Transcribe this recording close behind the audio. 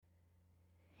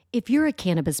If you're a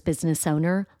cannabis business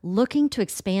owner looking to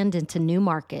expand into new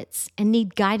markets and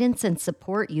need guidance and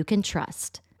support you can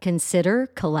trust, consider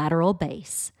Collateral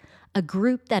Base, a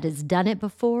group that has done it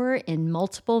before in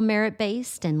multiple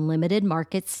merit-based and limited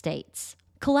market states.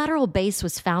 Collateral Base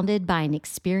was founded by an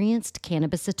experienced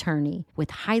cannabis attorney with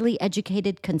highly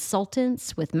educated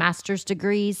consultants with master's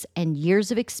degrees and years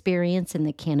of experience in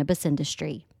the cannabis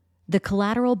industry. The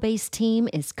Collateral Base team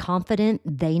is confident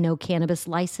they know cannabis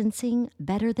licensing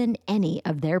better than any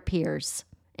of their peers.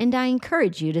 And I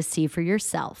encourage you to see for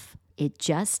yourself. It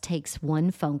just takes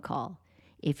one phone call.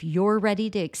 If you're ready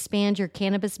to expand your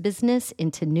cannabis business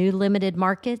into new limited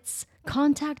markets,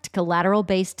 contact Collateral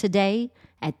Base today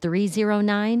at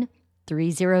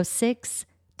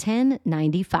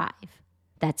 309-306-1095.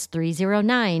 That's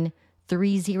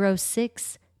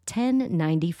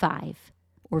 309-306-1095.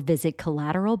 Or visit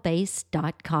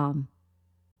collateralbase.com.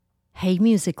 Hey,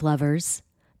 music lovers.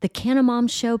 The Canna Mom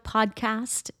Show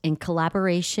podcast, in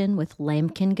collaboration with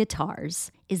Lamkin Guitars,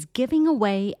 is giving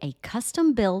away a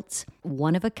custom-built,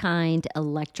 one-of-a-kind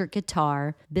electric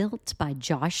guitar built by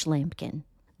Josh Lamkin.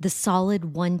 The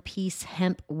solid one-piece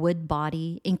hemp wood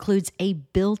body includes a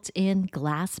built-in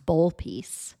glass bowl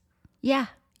piece. Yeah,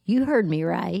 you heard me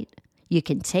right. You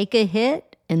can take a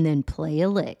hit and then play a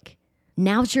lick.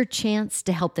 Now's your chance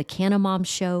to help the Canna Mom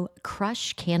Show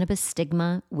crush cannabis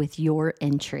stigma with your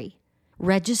entry.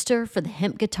 Register for the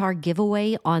hemp guitar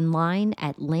giveaway online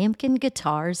at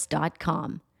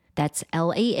lamkinguitars.com. That's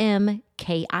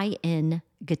LAMKIN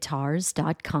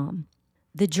guitars.com.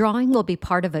 The drawing will be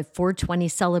part of a 420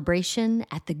 celebration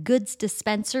at the Goods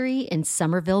Dispensary in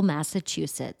Somerville,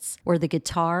 Massachusetts, where the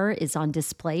guitar is on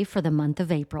display for the month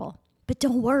of April. But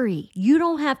don't worry, you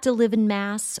don't have to live in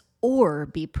Mass or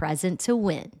be present to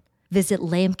win. Visit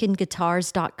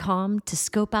lamkinguitars.com to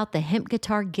scope out the hemp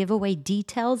guitar giveaway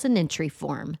details and entry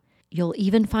form. You'll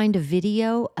even find a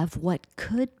video of what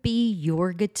could be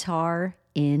your guitar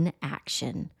in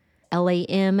action.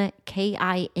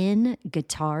 LAMKIN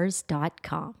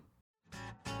guitars.com.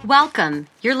 Welcome.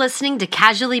 You're listening to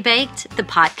Casually Baked, the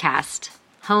podcast.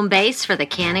 Home base for the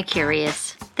Canna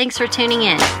Curious. Thanks for tuning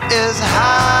in. It's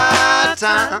high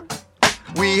time.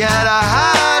 We had a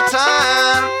high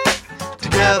time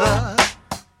together.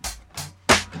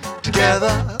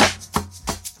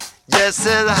 Yes, it's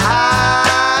a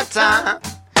high time.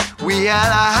 We had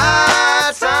a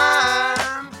high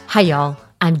time. Hi, y'all.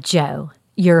 I'm Jo,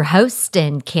 your host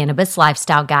and cannabis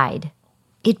lifestyle guide.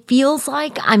 It feels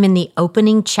like I'm in the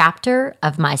opening chapter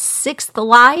of my sixth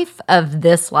life of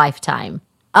this lifetime.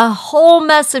 A whole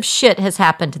mess of shit has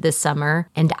happened this summer,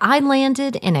 and I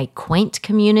landed in a quaint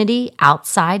community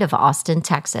outside of Austin,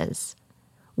 Texas.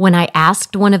 When I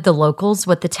asked one of the locals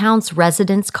what the town's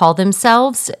residents call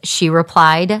themselves, she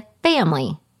replied,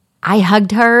 family. I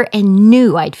hugged her and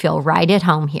knew I'd feel right at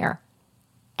home here.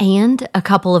 And a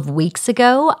couple of weeks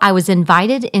ago, I was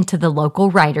invited into the local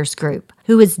writers group,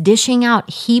 who is dishing out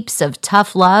heaps of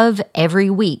tough love every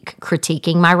week,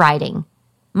 critiquing my writing.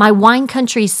 My wine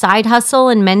country side hustle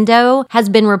in Mendo has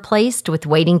been replaced with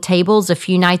waiting tables a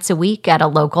few nights a week at a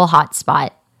local hotspot.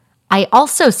 I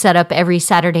also set up every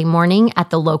Saturday morning at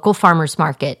the local farmers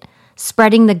market,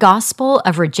 spreading the gospel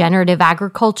of regenerative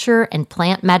agriculture and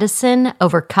plant medicine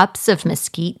over cups of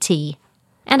mesquite tea.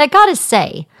 And I gotta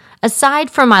say, aside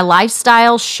from my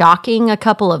lifestyle shocking a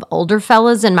couple of older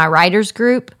fellas in my writers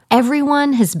group,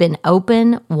 everyone has been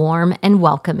open, warm, and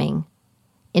welcoming.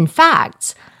 In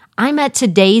fact, I met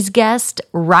today's guest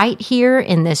right here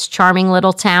in this charming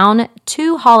little town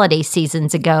 2 holiday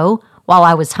seasons ago while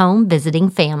I was home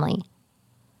visiting family.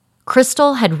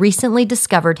 Crystal had recently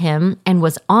discovered him and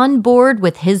was on board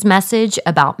with his message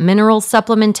about mineral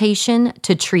supplementation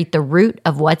to treat the root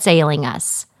of what's ailing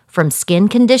us, from skin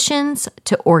conditions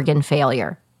to organ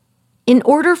failure. In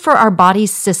order for our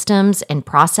body's systems and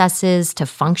processes to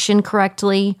function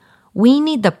correctly, we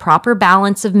need the proper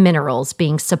balance of minerals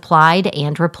being supplied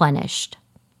and replenished.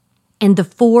 And the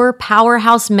 4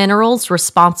 powerhouse minerals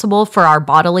responsible for our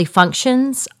bodily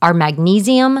functions are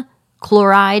magnesium,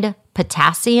 chloride,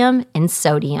 potassium, and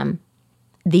sodium.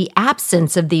 The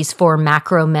absence of these 4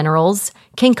 macro minerals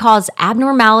can cause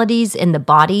abnormalities in the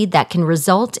body that can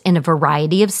result in a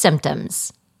variety of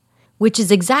symptoms, which is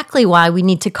exactly why we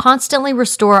need to constantly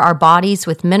restore our bodies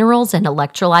with minerals and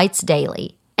electrolytes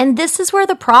daily. And this is where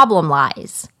the problem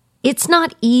lies. It's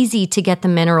not easy to get the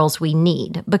minerals we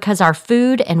need because our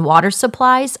food and water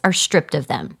supplies are stripped of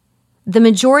them. The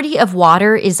majority of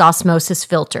water is osmosis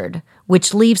filtered,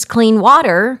 which leaves clean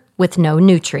water with no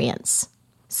nutrients.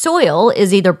 Soil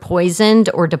is either poisoned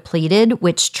or depleted,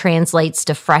 which translates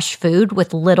to fresh food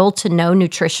with little to no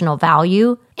nutritional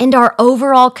value. And our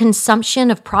overall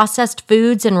consumption of processed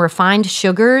foods and refined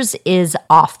sugars is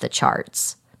off the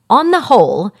charts. On the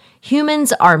whole,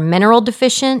 humans are mineral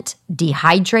deficient,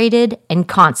 dehydrated, and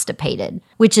constipated,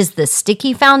 which is the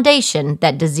sticky foundation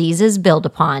that diseases build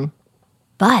upon.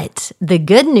 But the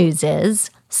good news is,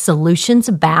 solutions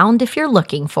abound if you're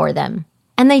looking for them.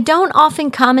 And they don't often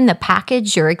come in the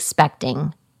package you're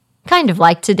expecting. Kind of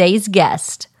like today's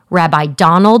guest, Rabbi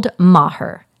Donald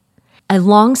Maher. A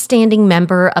long-standing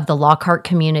member of the Lockhart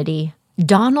community,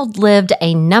 Donald lived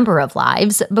a number of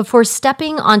lives before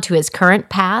stepping onto his current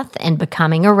path and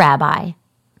becoming a rabbi.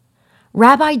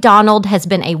 Rabbi Donald has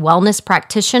been a wellness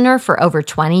practitioner for over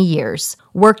 20 years,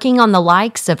 working on the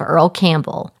likes of Earl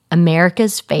Campbell,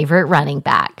 America's favorite running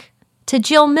back, to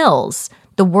Jill Mills,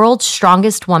 the world's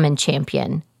strongest woman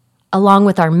champion, along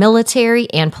with our military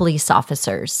and police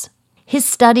officers. His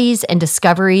studies and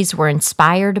discoveries were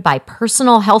inspired by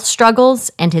personal health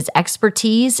struggles and his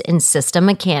expertise in system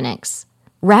mechanics.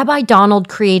 Rabbi Donald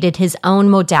created his own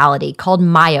modality called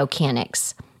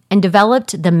Myocanics and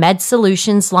developed the Med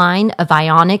Solutions line of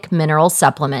ionic mineral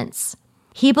supplements.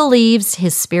 He believes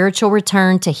his spiritual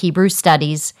return to Hebrew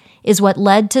studies is what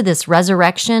led to this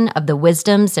resurrection of the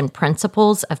wisdoms and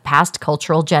principles of past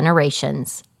cultural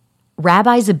generations.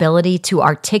 Rabbi's ability to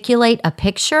articulate a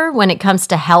picture when it comes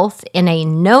to health in a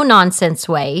no-nonsense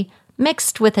way,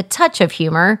 mixed with a touch of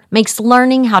humor, makes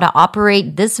learning how to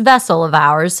operate this vessel of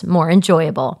ours more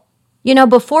enjoyable. You know,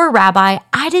 before Rabbi,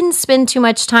 I didn't spend too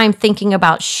much time thinking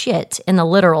about shit in the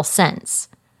literal sense.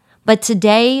 But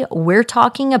today, we're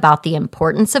talking about the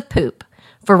importance of poop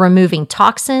for removing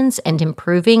toxins and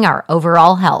improving our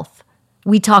overall health.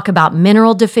 We talk about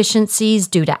mineral deficiencies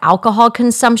due to alcohol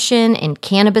consumption and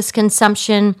cannabis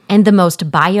consumption, and the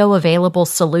most bioavailable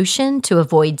solution to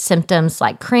avoid symptoms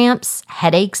like cramps,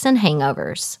 headaches, and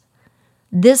hangovers.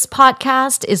 This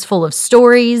podcast is full of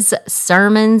stories,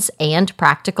 sermons, and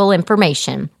practical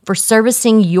information for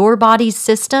servicing your body's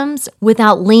systems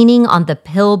without leaning on the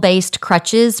pill-based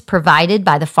crutches provided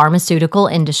by the pharmaceutical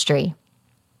industry.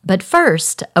 But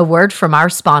first, a word from our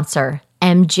sponsor,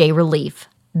 MJ Relief,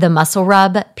 the muscle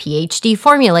rub PhD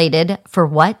formulated for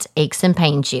what aches and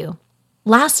pains you.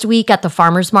 Last week at the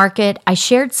farmer's market, I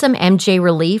shared some MJ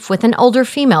Relief with an older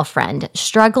female friend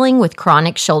struggling with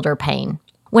chronic shoulder pain.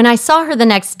 When I saw her the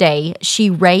next day, she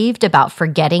raved about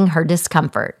forgetting her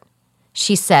discomfort.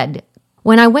 She said,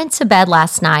 "When I went to bed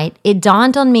last night, it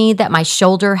dawned on me that my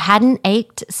shoulder hadn't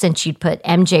ached since you'd put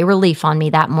MJ Relief on me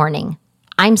that morning.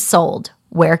 I'm sold.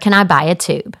 Where can I buy a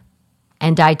tube?"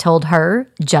 And I told her,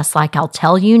 just like I'll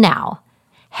tell you now,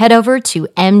 head over to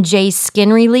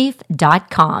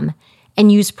mjskinrelief.com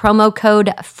and use promo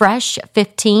code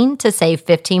FRESH15 to save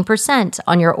 15%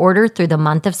 on your order through the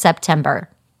month of September.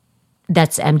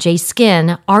 That's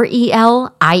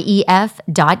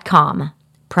mjskinrelief.com.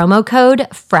 Promo code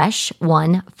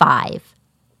FRESH15.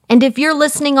 And if you're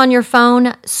listening on your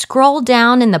phone, scroll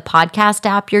down in the podcast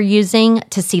app you're using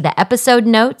to see the episode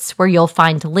notes where you'll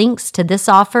find links to this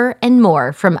offer and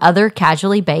more from other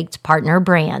Casually Baked partner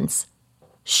brands.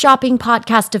 Shopping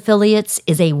podcast affiliates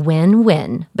is a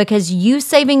win-win because you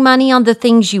saving money on the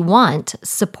things you want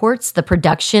supports the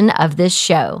production of this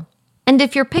show. And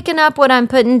if you're picking up what I'm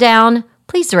putting down,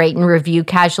 please rate and review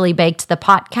Casually Baked the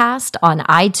podcast on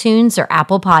iTunes or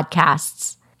Apple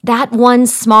Podcasts. That one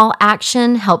small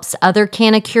action helps other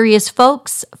canna-curious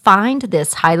folks find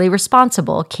this highly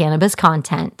responsible cannabis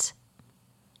content.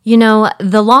 You know,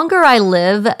 the longer I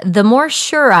live, the more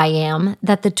sure I am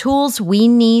that the tools we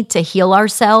need to heal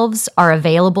ourselves are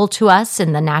available to us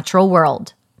in the natural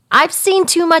world. I've seen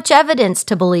too much evidence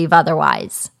to believe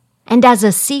otherwise. And as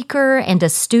a seeker and a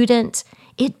student,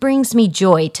 it brings me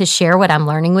joy to share what I'm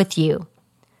learning with you.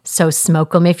 So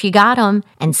smoke 'em if you got 'em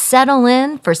and settle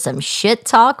in for some shit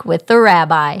talk with the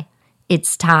rabbi.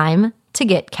 It's time to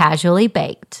get casually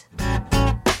baked.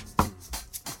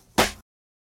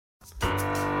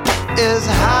 It's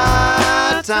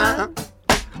high time.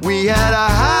 We had a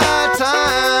high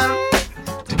time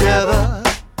together.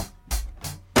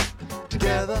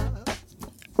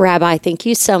 Rabbi, thank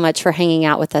you so much for hanging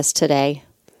out with us today.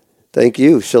 Thank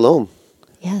you. Shalom.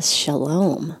 Yes,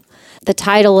 shalom. The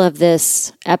title of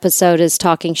this episode is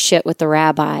Talking Shit with the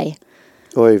Rabbi.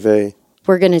 Oy vey.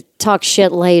 We're going to talk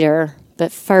shit later,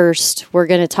 but first we're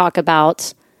going to talk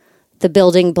about the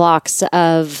building blocks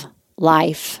of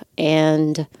life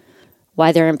and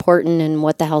why they're important and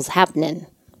what the hell's happening,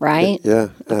 right? Yeah,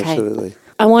 Okay. absolutely.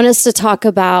 I want us to talk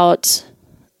about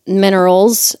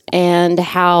minerals and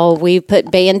how we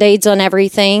put Band-Aids on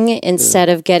everything instead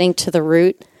of getting to the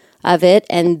root of it.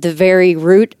 And the very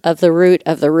root of the root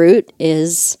of the root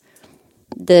is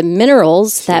the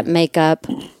minerals that make up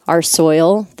our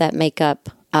soil, that make up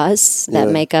us, that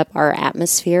make up our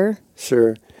atmosphere.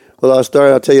 Sure. Well, I'll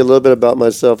tell you a little bit about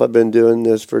myself. I've been doing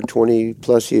this for 20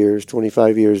 plus years,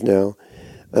 25 years now.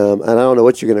 And I don't know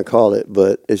what you're going to call it,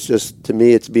 but it's just, to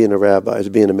me, it's being a rabbi, it's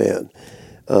being a man.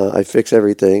 I fix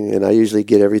everything, and I usually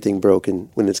get everything broken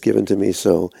when it's given to me.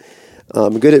 So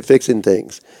I'm good at fixing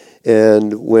things.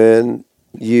 And when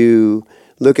you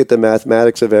look at the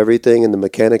mathematics of everything and the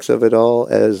mechanics of it all,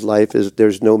 as life is,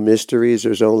 there's no mysteries,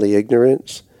 there's only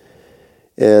ignorance.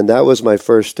 And that was my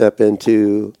first step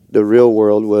into the real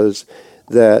world, was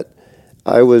that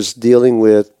I was dealing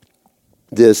with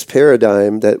this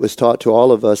paradigm that was taught to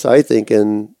all of us, I think,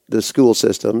 in the school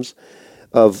systems,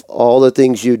 of all the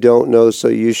things you don't know, so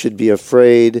you should be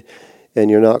afraid,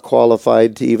 and you're not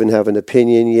qualified to even have an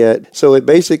opinion yet. So it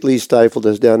basically stifled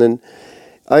us down. And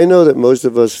I know that most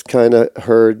of us kind of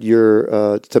heard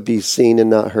your to be seen and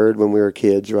not heard when we were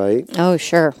kids, right? Oh,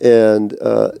 sure. And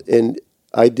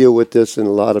I deal with this in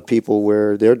a lot of people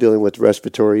where they're dealing with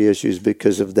respiratory issues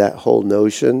because of that whole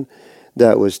notion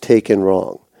that was taken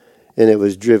wrong, and it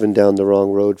was driven down the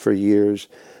wrong road for years.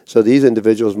 So these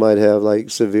individuals might have like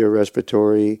severe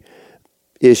respiratory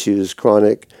issues,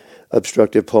 chronic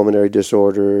obstructive pulmonary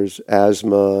disorders,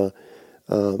 asthma,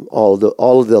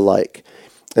 all of the like.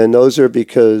 And those are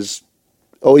because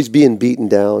always being beaten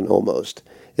down almost.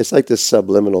 It's like this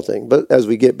subliminal thing. But as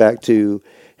we get back to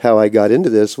how I got into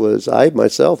this, was I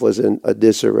myself was in a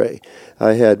disarray.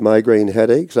 I had migraine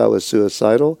headaches. I was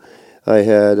suicidal. I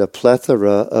had a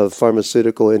plethora of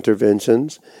pharmaceutical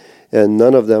interventions, and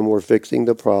none of them were fixing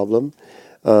the problem.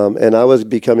 And I was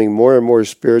becoming more and more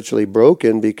spiritually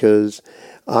broken because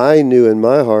I knew in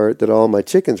my heart that all my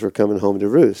chickens were coming home to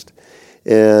roost.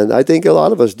 And I think a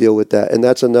lot of us deal with that. And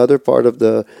that's another part of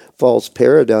the false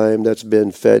paradigm that's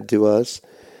been fed to us,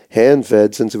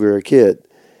 hand-fed since we were a kid.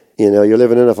 You know, you're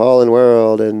living in a fallen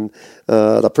world, and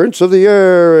the prince of the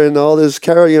air, and all this,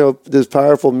 this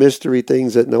powerful mystery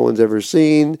things that no one's ever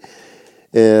seen.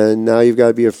 And now you've got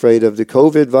to be afraid of the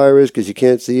COVID virus because you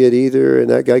can't see it either. And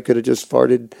that guy could have just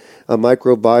farted a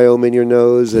microbiome in your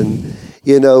nose. And,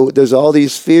 there's all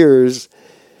these fears.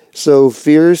 So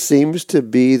fear seems to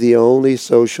be the only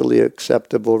socially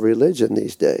acceptable religion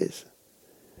these days.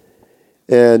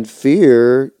 And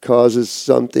fear causes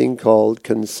something called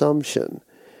consumption.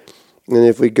 And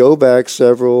if we go back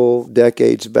several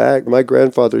decades back, my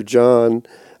grandfather John,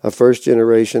 a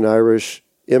first-generation Irish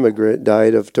immigrant,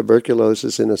 died of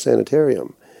tuberculosis in a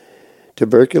sanitarium.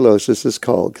 Tuberculosis is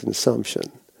called consumption.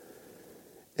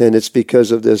 And it's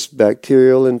because of this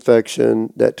bacterial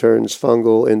infection that turns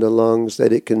fungal into lungs,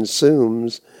 that it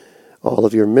consumes all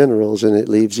of your minerals, and it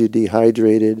leaves you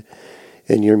dehydrated,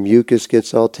 and your mucus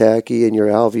gets all tacky, and your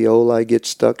alveoli get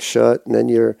stuck shut, and then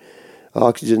your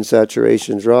oxygen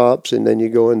saturation drops, and then you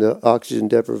go into oxygen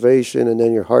deprivation, and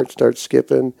then your heart starts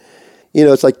skipping.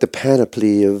 It's like the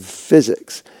panoply of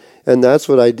physics. And that's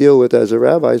what I deal with as a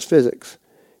rabbi, is physics.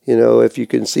 If you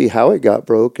can see how it got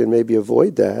broke and maybe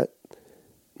avoid that,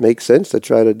 makes sense to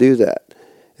try to do that.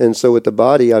 And so with the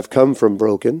body, I've come from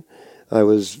broken. I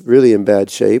was really in bad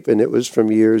shape, and it was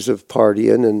from years of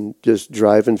partying and just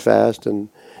driving fast and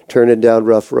turning down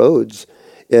rough roads.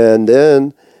 And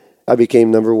then I became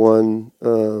number one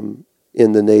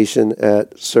in the nation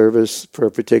at service for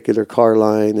a particular car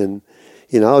line, and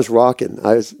I was rocking.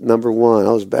 I was number one.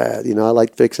 I was bad. I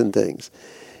liked fixing things.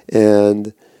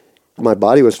 And my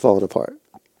body was falling apart.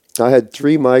 I had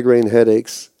 3 migraine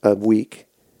headaches a week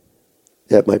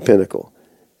at my pinnacle.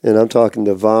 And I'm talking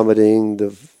the vomiting,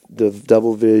 the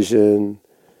double vision.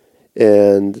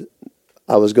 And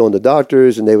I was going to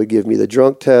doctors, and they would give me the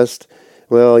drunk test.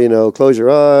 Well, close your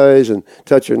eyes and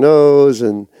touch your nose.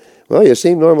 And, well, you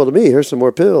seem normal to me. Here's some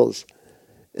more pills.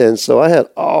 And so I had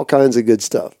all kinds of good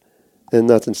stuff. And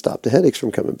nothing stopped the headaches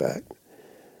from coming back.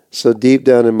 So deep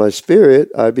down in my spirit,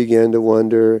 I began to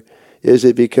wonder, is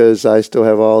it because I still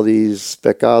have all these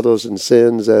pecados and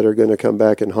sins that are going to come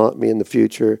back and haunt me in the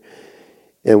future?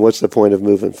 And what's the point of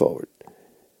moving forward?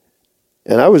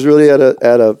 And I was really at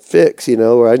a fix,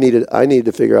 where I needed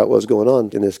to figure out what was going on.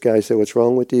 And this guy said, "What's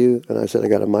wrong with you?" And I said, "I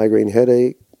got a migraine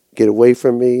headache. Get away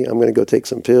from me. I'm going to go take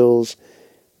some pills,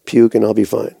 puke, and I'll be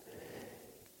fine."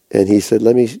 And he said,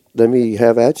 let me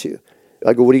have at you.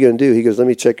 I go, "What are you going to do?" He goes, "Let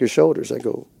me check your shoulders." I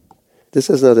go, "This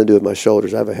has nothing to do with my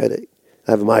shoulders. I have a headache.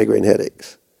 I have migraine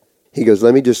headaches." He goes,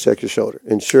 "Let me just check your shoulder."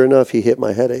 And sure enough, he hit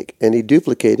my headache, and he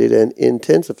duplicated and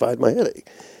intensified my headache.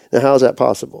 Now, how is that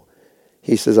possible?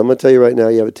 He says, I'm going to tell you right now,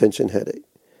 you have a tension headache.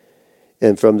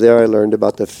 And from there, I learned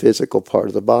about the physical part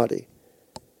of the body.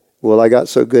 Well, I got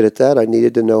so good at that, I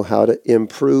needed to know how to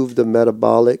improve the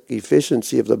metabolic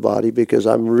efficiency of the body, because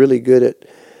I'm really good at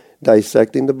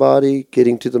dissecting the body,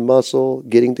 getting to the muscle,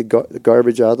 getting the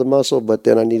garbage out of the muscle, but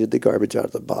then I needed the garbage out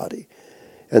of the body.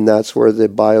 And that's where the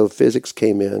biophysics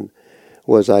came in,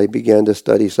 was I began to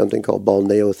study something called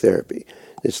balneotherapy.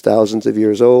 It's thousands of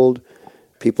years old.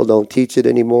 People don't teach it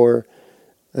anymore.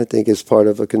 I think it's part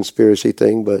of a conspiracy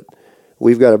thing, but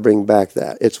we've got to bring back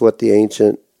that. It's what the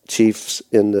ancient chiefs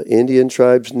in the Indian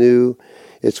tribes knew.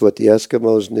 It's what the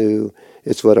Eskimos knew.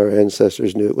 It's what our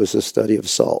ancestors knew. It was the study of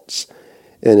salts.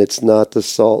 And it's not the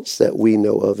salts that we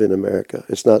know of in America.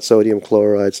 It's not sodium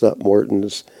chloride. It's not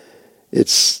Morton's.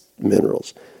 It's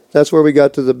minerals. That's where we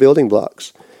got to the building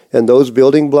blocks. And those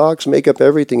building blocks make up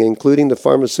everything, including the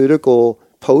pharmaceutical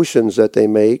potions that they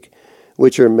make,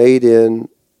 which are made in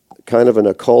kind of an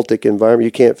occultic environment.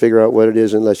 You can't figure out what it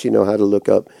is unless you know how to look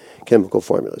up chemical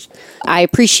formulas. I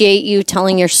appreciate you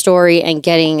telling your story and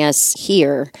getting us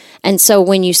here. And so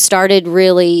when you started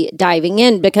really diving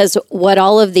in, because what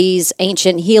all of these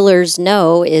ancient healers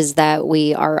know is that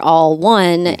we are all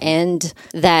one, and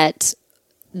that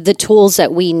the tools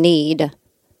that we need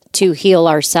to heal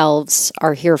ourselves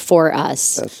are here for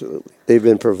us. Absolutely. They've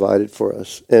been provided for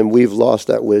us, and we've lost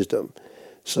that wisdom.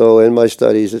 So in my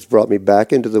studies, it's brought me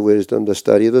back into the wisdom, the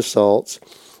study of the salts.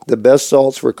 The best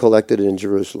salts were collected in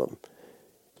Jerusalem.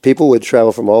 People would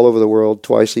travel from all over the world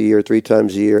twice a year, 3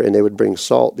 times a year, and they would bring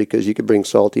salt, because you could bring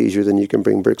salt easier than you can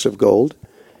bring bricks of gold.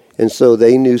 And so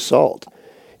they knew salt.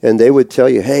 And they would tell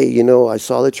you, hey, you know, I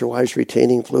saw that your wife's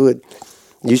retaining fluid.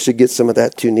 You should get some of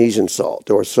that Tunisian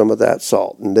salt or some of that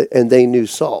salt. And they knew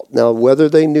salt. Now, whether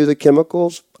they knew the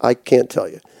chemicals, I can't tell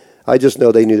you. I just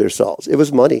know they knew their salts. It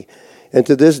was money. And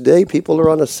to this day, people are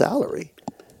on a salary.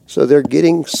 So they're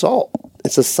getting salt.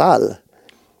 It's a sal.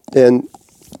 And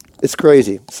it's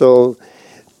crazy. So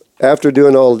after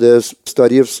doing all this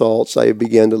study of salts, I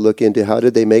began to look into how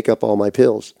did they make up all my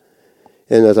pills.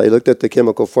 And as I looked at the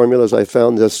chemical formulas, I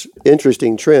found this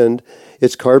interesting trend.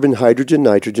 It's carbon, hydrogen,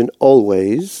 nitrogen,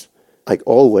 always, like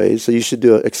always. So you should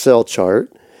do an Excel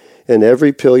chart. And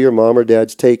every pill your mom or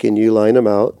dad's taking, you line them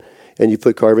out. And you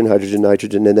put carbon, hydrogen,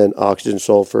 nitrogen, and then oxygen,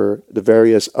 sulfur, the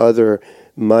various other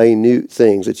minute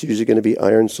things. It's usually going to be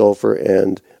iron, sulfur,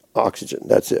 and oxygen.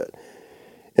 That's it.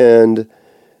 And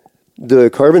the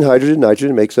carbon, hydrogen,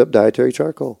 nitrogen makes up dietary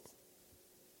charcoal.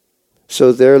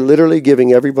 So they're literally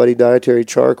giving everybody dietary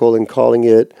charcoal and calling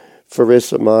it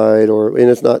furosemide, and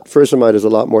it's not, furosemide is a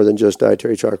lot more than just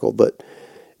dietary charcoal, but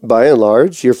by and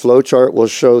large, your flow chart will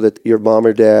show that your mom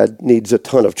or dad needs a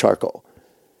ton of charcoal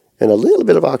and a little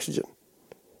bit of oxygen.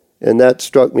 And that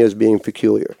struck me as being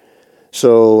peculiar.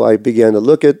 So I began to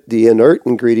look at the inert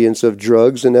ingredients of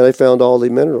drugs, and then I found all the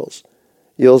minerals.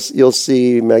 You'll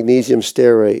see magnesium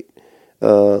stearate,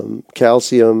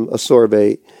 calcium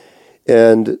ascorbate,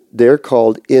 and they're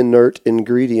called inert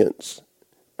ingredients.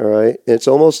 All right? It's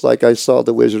almost like I saw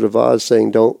the Wizard of Oz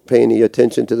saying, don't pay any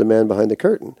attention to the man behind the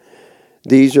curtain.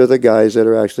 These are the guys that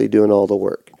are actually doing all the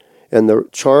work. And the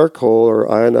charcoal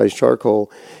or ionized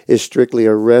charcoal is strictly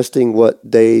arresting what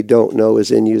they don't know is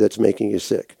in you that's making you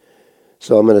sick.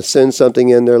 So I'm going to send something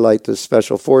in there like the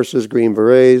Special Forces, Green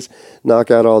Berets, knock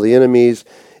out all the enemies,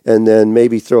 and then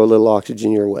maybe throw a little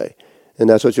oxygen your way. And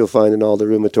that's what you'll find in all the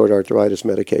rheumatoid arthritis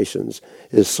medications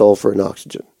is sulfur and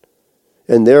oxygen.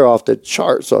 And they're off the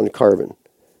charts on carbon.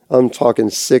 I'm talking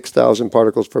 6,000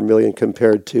 particles per million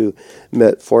compared to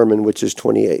metformin, which is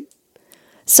 28.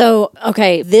 So,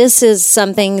 okay, this is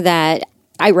something that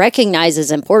I recognize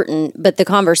is important, but the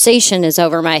conversation is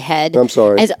over my head. I'm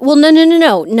sorry.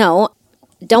 No.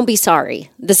 Don't be sorry.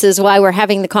 This is why we're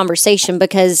having the conversation,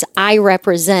 because I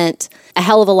represent a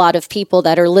hell of a lot of people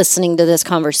that are listening to this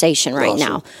conversation right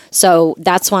now. So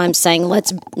that's why I'm saying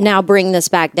let's now bring this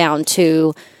back down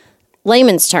to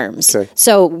layman's terms. Okay.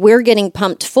 So we're getting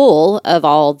pumped full of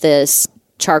all this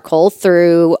charcoal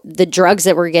through the drugs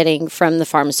that we're getting from the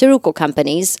pharmaceutical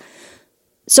companies.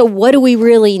 So what do we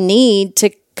really need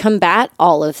to combat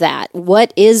all of that?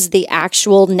 What is the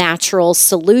actual natural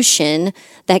solution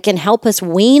that can help us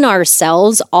wean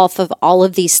ourselves off of all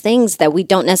of these things that we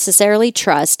don't necessarily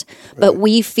trust, but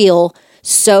we feel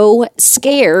so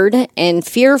scared and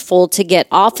fearful to get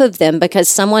off of them because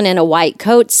someone in a white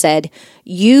coat said,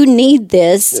 you need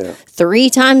this 3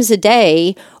 times a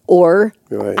day, or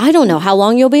I don't know how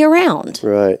long you'll be around.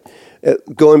 Right.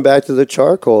 Going back to the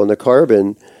charcoal and the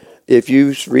carbon, if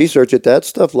you research it, that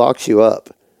stuff locks you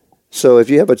up. So if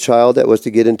you have a child that was to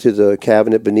get into the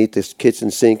cabinet beneath this kitchen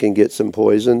sink and get some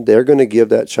poison, they're going to give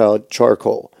that child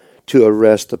charcoal to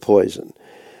arrest the poison.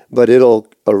 but it'll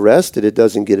arrest it. It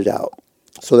doesn't get it out.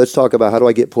 So let's talk about how do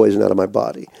I get poison out of my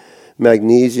body.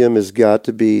 Magnesium has got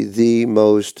to be the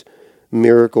most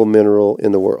miracle mineral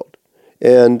in the world.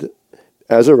 And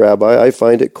as a rabbi, I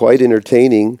find it quite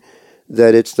entertaining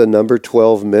that it's the number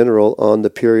 12 mineral on the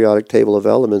periodic table of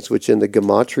elements, which in the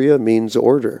gematria means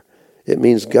order. It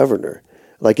means governor.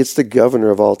 Like it's the governor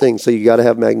of all things. So you got to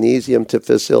have magnesium to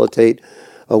facilitate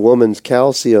a woman's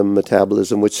calcium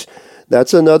metabolism, which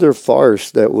that's another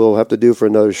farce that we'll have to do for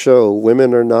another show.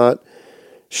 Women are not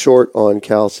short on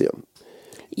calcium.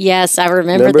 Yes, I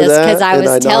remember this because I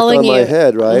was telling you. And I knocked on my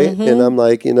head, right? Mm-hmm. And I'm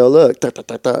like, look,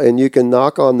 and you can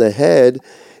knock on the head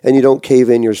and you don't cave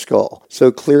in your skull.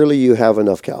 So clearly you have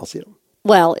enough calcium.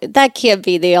 Well, that can't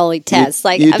be the only test.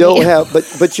 But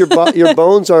your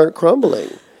bones aren't crumbling.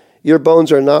 Your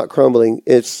bones are not crumbling.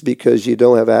 It's because you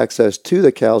don't have access to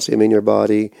the calcium in your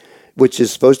body, which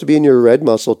is supposed to be in your red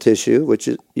muscle tissue, which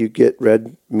is, you get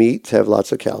red meat have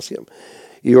lots of calcium.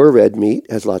 Your red meat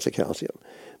has lots of calcium.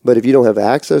 But if you don't have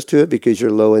access to it because you're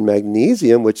low in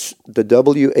magnesium, which the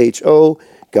WHO,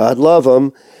 God love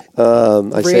them,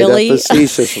 I say that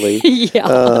facetiously.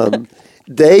 Yeah.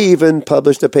 They even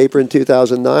published a paper in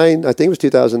 2009, I think it was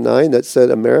 2009, that said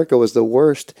America was the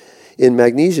worst in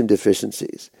magnesium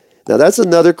deficiencies. Now, that's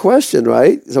another question,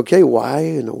 right? It's okay, why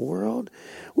in the world?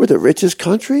 We're the richest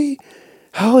country?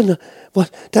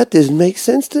 That doesn't make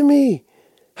sense to me.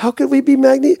 How could we be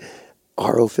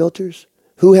RO filters?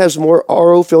 Who has more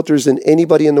RO filters than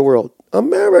anybody in the world?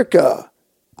 America.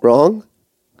 Wrong?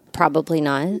 Probably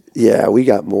not. Yeah, we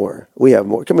got more. We have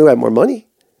more. We have more money.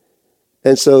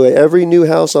 And so every new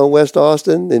house on West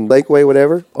Austin, in Lakeway,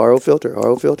 whatever, RO filter,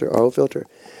 RO filter, RO filter.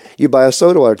 You buy a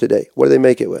soda water today. What do they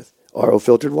make it with? RO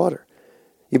filtered water.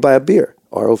 You buy a beer,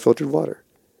 RO filtered water.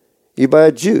 You buy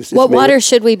a juice. What water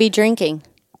should we be drinking?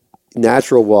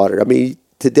 Natural water. I mean,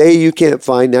 today you can't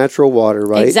find natural water,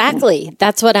 right? Exactly.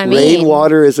 That's what I mean.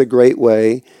 Rainwater is a great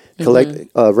way.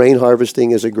 Rain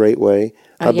harvesting is a great way.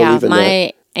 I believe in that.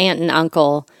 My aunt and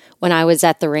uncle, when I was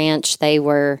at the ranch, they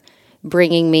were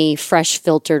bringing me fresh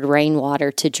filtered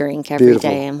rainwater to drink every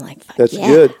day. I'm like, that's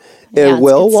good. And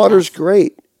well water's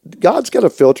great. God's got a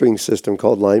filtering system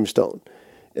called limestone.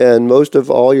 And most of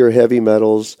all your heavy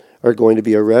metals are going to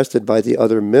be arrested by the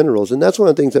other minerals. And that's one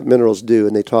of the things that minerals do,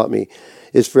 and they taught me,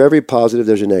 is for every positive,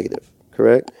 there's a negative,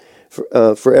 correct?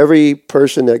 For every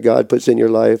person that God puts in your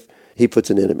life, he puts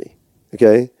an enemy,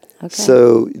 okay?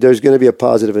 So there's going to be a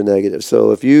positive and negative.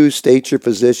 So if you state your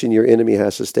position, your enemy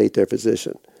has to state their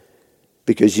position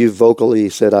because you vocally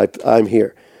said, I'm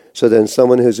here. So then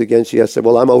someone who's against you has to say,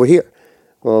 well, I'm over here.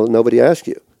 Well, nobody asked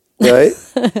you, right?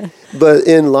 But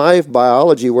in life,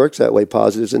 biology works that way,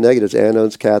 positives and negatives,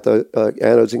 anodes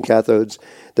and cathodes.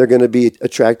 They're going to be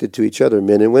attracted to each other,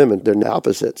 men and women. They're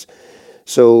opposites.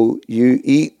 So you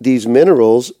eat these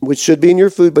minerals, which should be in your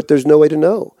food, but there's no way to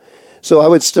know. So I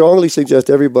would strongly suggest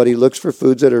everybody looks for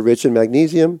foods that are rich in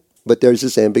magnesium, but there's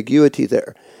this ambiguity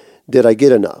there. Did I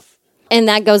get enough? And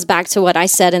that goes back to what I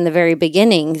said in the very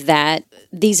beginning, that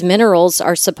these minerals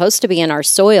are supposed to be in our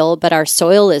soil, but our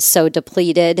soil is so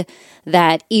depleted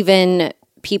that even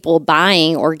people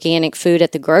buying organic food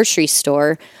at the grocery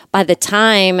store, by the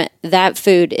time that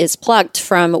food is plucked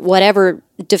from whatever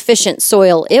deficient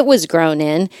soil it was grown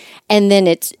in, and then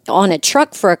it's on a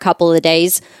truck for a couple of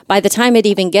days, by the time it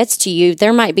even gets to you,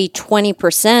 there might be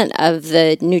 20% of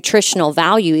the nutritional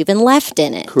value even left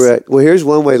in it. Correct. Well, here's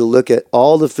one way to look at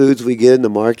all the foods we get in the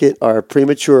market are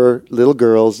premature little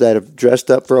girls that have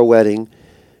dressed up for a wedding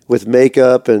with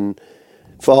makeup and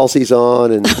falsies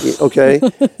on, and okay?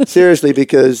 Seriously,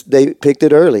 because they picked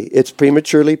it early. It's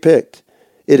prematurely picked.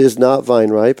 It is not vine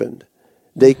ripened.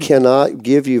 They cannot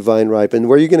give you vine ripened.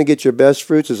 Where you're going to get your best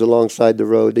fruits is alongside the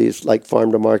road, these like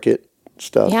farm to market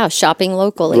stuff. Yeah, shopping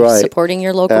locally, supporting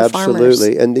your local farmers.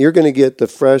 Absolutely. And you're going to get the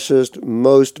freshest,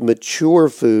 most mature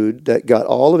food that got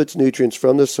all of its nutrients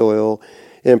from the soil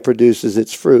and produces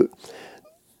its fruit.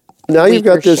 Now you've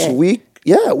got this weak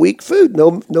food,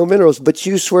 no minerals, but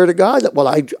you swear to God that, well,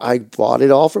 I bought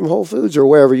it all from Whole Foods or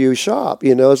wherever you shop.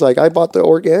 It's like, I bought the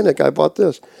organic, I bought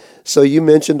this. So you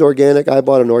mentioned organic. I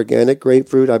bought an organic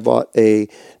grapefruit. I bought a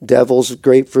Devil's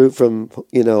grapefruit from,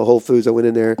 Whole Foods. I went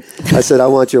in there. I said, I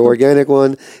want your organic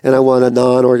one, and I want a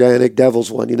non-organic Devil's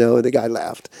one, and the guy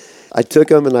laughed. I took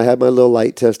them, and I had my little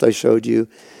light test I showed you.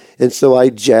 And so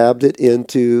I jabbed it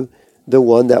into the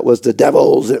one that was the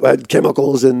Devil's. It had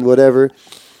chemicals and whatever,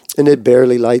 and it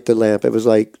barely lit the lamp. It was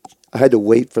like I had to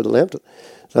wait for the lamp.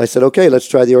 So I said, okay, let's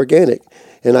try the organic.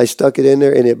 And I stuck it in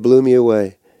there, and it blew me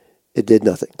away. It did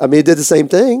nothing. I mean, it did the same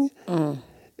thing.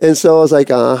 And so I was like,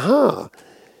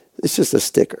 it's just a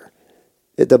sticker.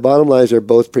 The bottom line is they're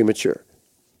both premature.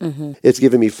 It's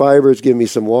giving me fiber, it's giving me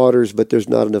some waters, but there's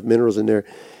not enough minerals in there.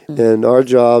 And our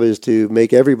job is to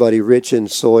make everybody rich in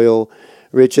soil,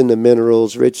 rich in the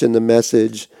minerals, rich in the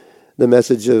message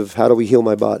of how do we heal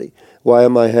my body? Why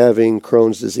am I having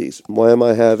Crohn's disease? Why am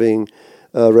I having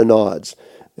Raynaud's?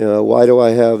 Why do I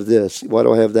have this? Why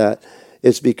do I have that?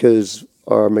 It's because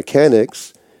our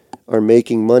mechanics are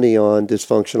making money on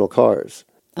dysfunctional cars.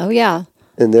 Oh, yeah.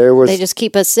 And they just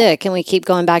keep us sick, and we keep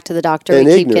going back to the doctor. We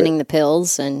keep getting the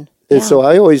pills. And so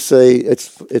I always say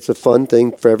it's a fun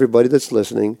thing for everybody that's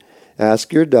listening.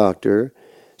 Ask your doctor,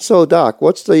 so doc,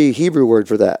 what's the Hebrew word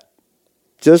for that?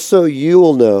 Just so you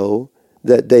will know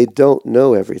that they don't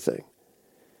know everything.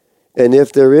 And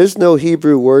if there is no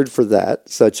Hebrew word for that,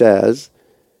 such as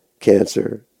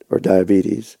cancer or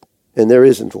diabetes, and there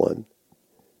isn't one,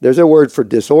 there's a word for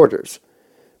disorders,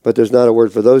 but there's not a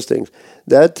word for those things.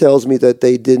 That tells me that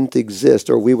they didn't exist,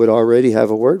 or we would already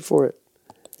have a word for it.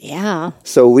 Yeah.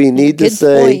 So we need to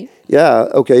say, point. yeah,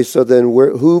 okay, so then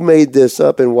who made this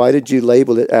up, and why did you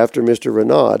label it after Mr.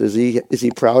 Raynaud? Is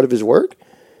he proud of his work?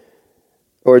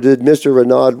 Or did Mr.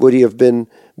 Raynaud, would he have been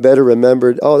better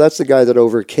remembered? Oh, that's the guy that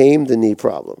overcame the knee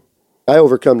problem. I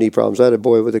overcome knee problems. I had a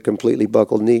boy with a completely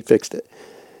buckled knee, fixed it.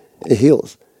 It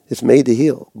heals. It's made to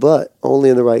heal, but only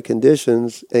in the right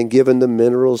conditions and given the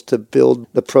minerals to build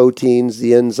the proteins,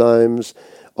 the enzymes.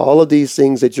 All of these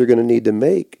things that you're going to need to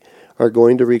make are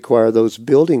going to require those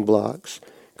building blocks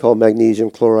called magnesium,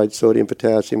 chloride, sodium,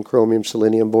 potassium, chromium,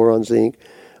 selenium, boron, zinc.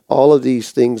 All of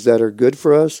these things that are good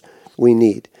for us, we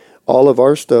need. All of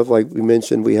our stuff, like we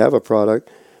mentioned, we have a product.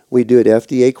 We do it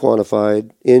FDA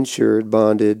quantified, insured,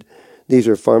 bonded. These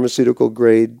are pharmaceutical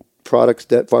grade products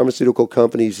that pharmaceutical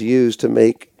companies use to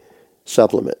make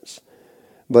supplements.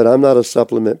 But I'm not a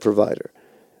supplement provider.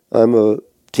 I'm a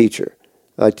teacher.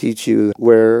 I teach you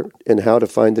where and how to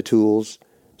find the tools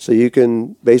so you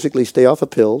can basically stay off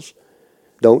of pills.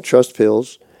 Don't trust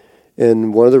pills.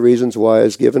 And one of the reasons why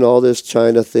is, given all this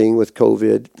China thing with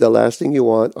COVID, the last thing you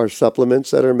want are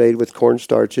supplements that are made with corn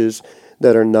starches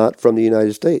that are not from the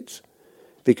United States,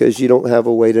 because you don't have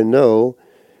a way to know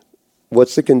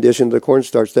what's the condition of the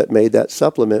cornstarch that made that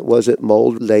supplement. Was it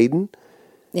mold laden?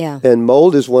 Yeah. And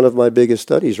mold is one of my biggest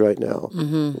studies right now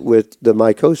with the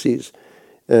mycoses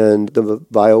and the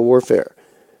biowarfare,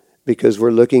 because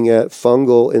we're looking at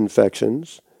fungal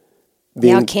infections.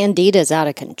 Candida's out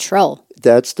of control.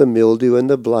 That's the mildew and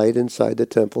the blight inside the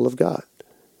temple of God.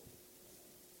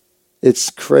 It's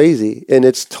crazy. And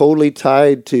it's totally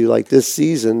tied to, like, this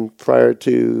season prior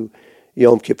to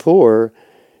Yom Kippur,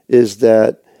 is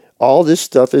that all this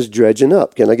stuff is dredging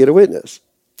up. Can I get a witness?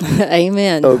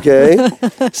 Amen. Okay?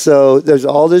 So there's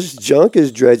all this junk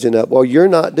is dredging up. Well, you're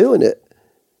not doing it.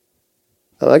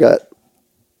 And I got,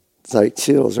 it's like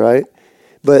chills, right?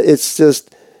 But it's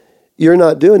just, you're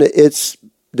not doing it.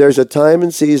 There's a time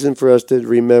and season for us to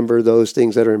remember those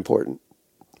things that are important.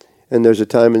 And there's a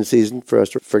time and season for us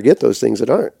to forget those things that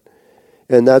aren't.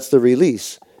 And that's the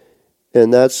release.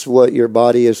 And that's what your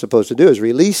body is supposed to do, is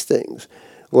release things.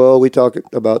 Well, we talk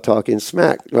about talking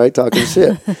smack, right? Talking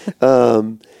shit.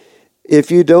 If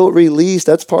you don't release,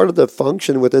 that's part of the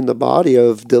function within the body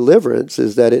of deliverance,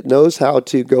 is that it knows how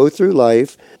to go through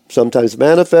life, sometimes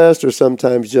manifest or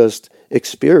sometimes just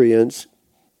experience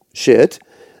shit.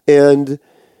 And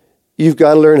you've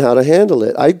got to learn how to handle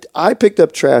it. I picked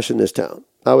up trash in this town.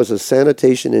 I was a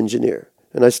sanitation engineer,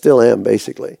 and I still am,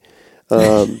 basically.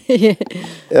 Some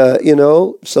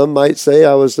might say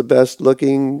I was the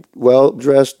best-looking,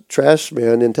 well-dressed trash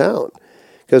man in town,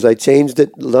 because I changed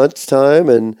at lunchtime,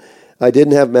 and I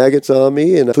didn't have maggots on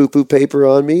me and poo-poo paper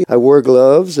on me. I wore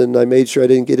gloves, and I made sure I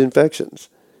didn't get infections.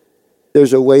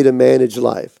 There's a way to manage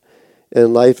life,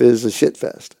 and life is a shit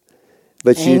fest.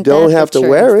 But you don't have to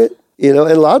wear it, and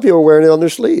a lot of people are wearing it on their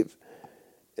sleeve,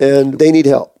 and they need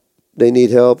help. They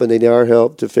need help, and they need our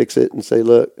help to fix it and say,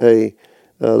 look, hey,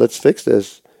 let's fix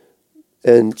this,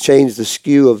 and change the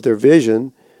skew of their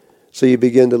vision. So you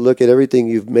begin to look at everything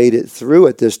you've made it through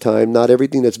at this time, not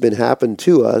everything that's been happened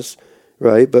to us,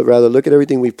 right? But rather look at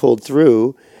everything we pulled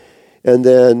through, and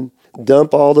then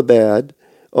dump all the bad,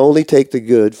 only take the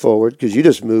good forward, because you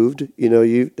just moved.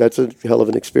 That's a hell of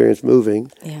an experience moving.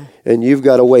 Yeah. And you've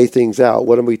got to weigh things out.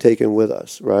 What are we taking with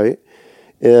us, right?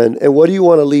 And what do you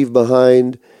want to leave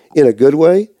behind in a good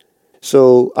way?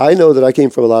 So I know that I came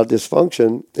from a lot of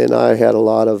dysfunction, and I had a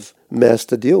lot of mess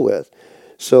to deal with.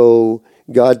 So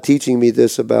God teaching me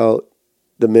this about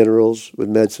the minerals with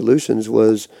Med Solutions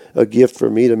was a gift for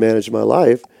me to manage my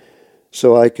life,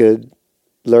 so I could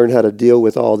learn how to deal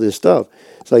with all this stuff.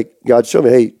 It's like God showed me,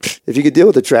 hey, if you could deal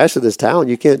with the trash of this town,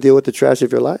 you can't deal with the trash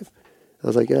of your life. I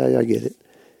was like, yeah, I get it.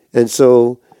 And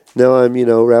so Now I'm,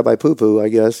 Rabbi Poo Poo, I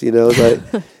guess,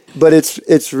 but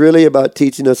it's really about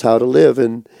teaching us how to live.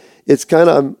 And it's kind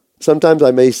of, sometimes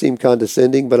I may seem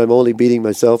condescending, but I'm only beating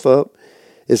myself up.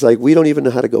 It's like we don't even know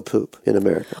how to go poop in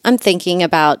America. I'm thinking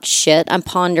about shit. I'm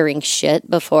pondering shit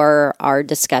before our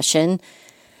discussion.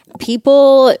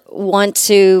 People want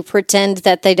to pretend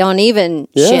that they don't even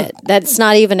shit. That's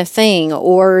not even a thing.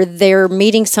 Or they're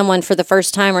meeting someone for the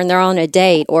first time, or they're on a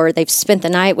date, or they've spent the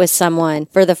night with someone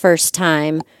for the first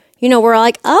time. We're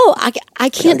like, oh, I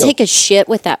can't take a shit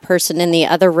with that person in the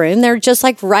other room. They're just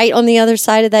like right on the other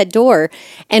side of that door.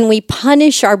 And we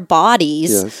punish our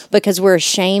bodies because we're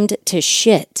ashamed to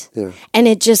shit. Yeah. And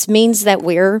it just means that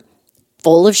we're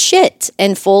full of shit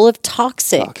and full of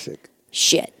toxic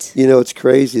shit. It's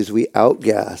crazy is we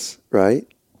outgas, right?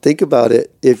 Think about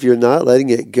it. If you're not letting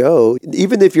it go,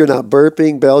 even if you're not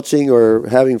burping, belching, or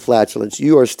having flatulence,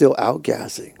 you are still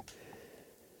outgassing.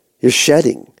 You're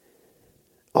shedding.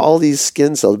 All these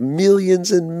skin cells, millions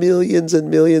and millions and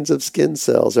millions of skin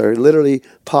cells are literally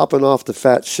popping off the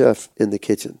fat chef in the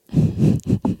kitchen.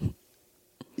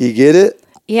 You get it?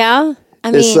 Yeah.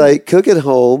 It's like cook at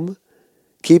home,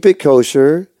 keep it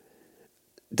kosher,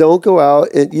 don't go out,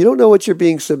 and you don't know what you're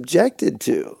being subjected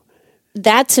to.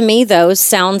 That to me, though,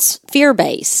 sounds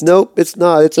fear-based. Nope, it's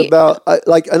not. It's about,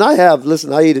 and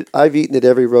I've eaten at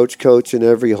every Roach Coach and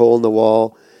every hole in the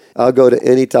wall. I'll go to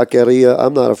any taqueria.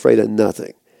 I'm not afraid of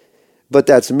nothing. But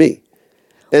that's me.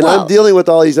 And I'm dealing with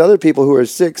all these other people who are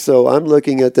sick, so I'm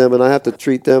looking at them and I have to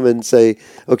treat them and say,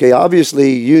 okay,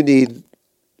 obviously you need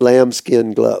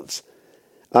lambskin gloves.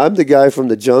 I'm the guy from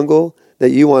the jungle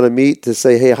that you want to meet to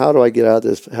say, hey, how do I get out of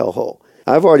this hellhole?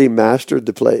 I've already mastered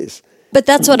the place. But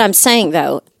that's what I'm saying,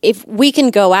 though. If we can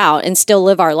go out and still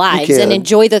live our lives and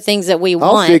enjoy the things that we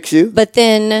want. I'll fix you. But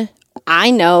then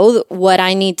I know what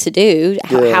I need to do,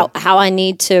 how I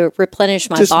need to replenish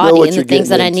my body and the things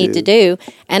that I need to do.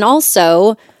 And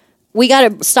also, we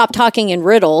got to stop talking in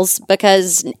riddles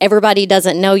because everybody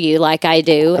doesn't know you like I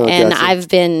do. And I've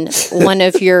been one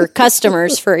of your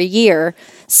customers for a year.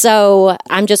 So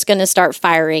I'm just going to start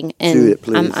firing and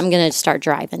I'm going to start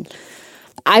driving.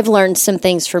 I've learned some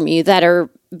things from you that are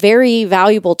very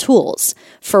valuable tools.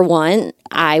 For one,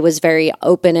 I was very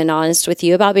open and honest with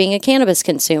you about being a cannabis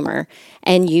consumer.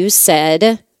 And you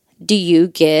said, do you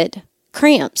get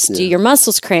cramps? Yeah. Do your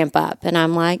muscles cramp up? And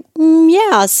I'm like,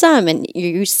 yeah, some. And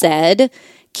you said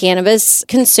cannabis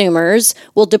consumers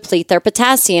will deplete their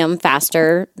potassium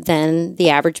faster than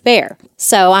the average bear.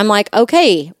 So I'm like,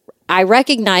 okay, I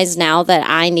recognize now that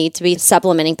I need to be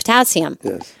supplementing potassium.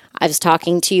 Yes. I was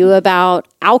talking to you about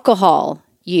alcohol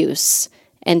use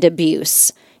and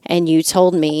abuse. And you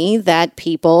told me that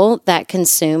people that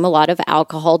consume a lot of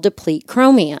alcohol deplete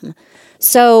chromium.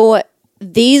 So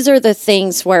these are the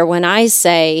things where when I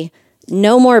say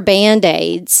no more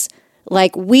Band-Aids,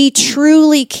 like we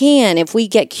truly can, if we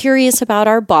get curious about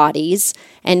our bodies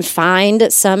and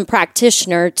find some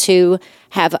practitioner to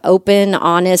have open,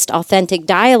 honest, authentic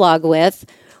dialogue with,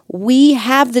 we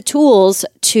have the tools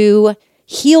to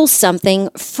heal something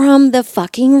from the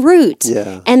fucking root.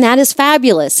 Yeah. And that is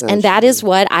fabulous. And that is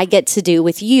what I get to do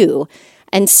with you.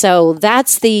 And so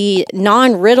that's the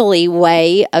non-riddly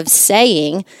way of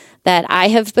saying that I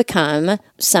have become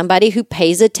somebody who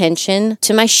pays attention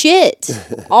to my shit,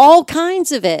 all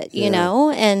kinds of it, you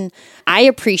know, and I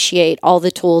appreciate all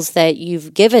the tools that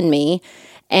you've given me.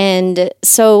 And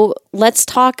so let's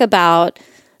talk about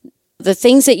the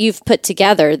things that you've put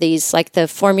together, these like the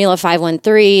Formula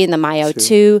 513 and the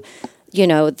MyoO2, you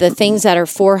know, the things that are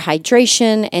for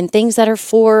hydration and things that are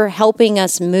for helping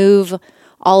us move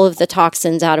all of the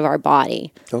toxins out of our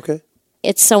body. Okay.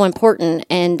 It's so important.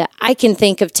 And I can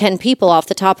think of 10 people off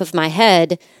the top of my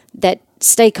head that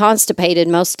stay constipated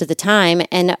most of the time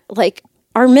and like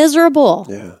are miserable.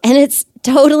 Yeah. And it's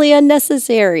totally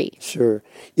unnecessary. Sure.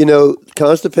 You know,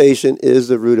 constipation is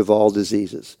the root of all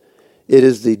diseases. It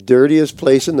is the dirtiest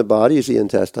place in the body is the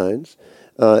intestines.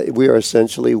 We are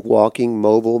essentially walking,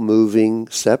 mobile, moving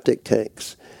septic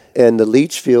tanks. And the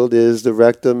leach field is the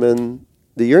rectum and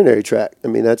the urinary tract. I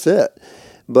mean, that's it.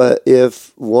 But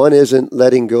if one isn't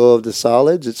letting go of the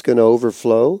solids, it's going to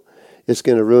overflow. It's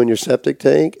going to ruin your septic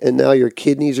tank. And now your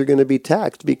kidneys are going to be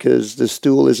taxed because the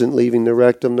stool isn't leaving the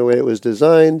rectum the way it was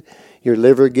designed. Your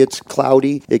liver gets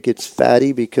cloudy. It gets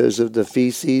fatty because of the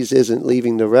feces isn't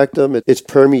leaving the rectum. It's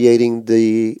permeating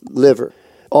the liver.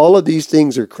 All of these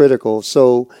things are critical.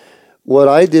 So what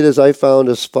I did is I found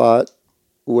a spot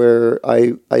where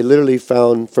I literally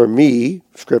found, for me,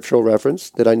 scriptural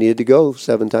reference, that I needed to go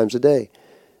 7 times a day.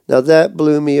 Now that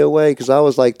blew me away because I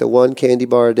was like the one candy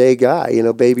bar a day guy,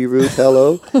 Baby Ruth,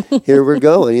 hello, here we're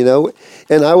going,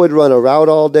 And I would run a route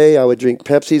all day. I would drink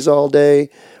Pepsis all day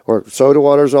or soda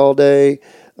waters all day,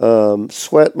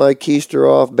 sweat my keister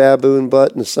off, baboon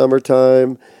butt in the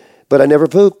summertime, but I never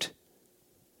pooped.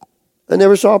 I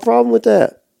never saw a problem with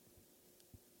that.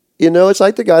 It's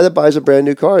like the guy that buys a brand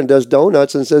new car and does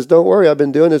donuts and says, don't worry, I've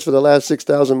been doing this for the last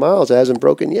 6,000 miles. It hasn't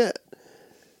broken yet.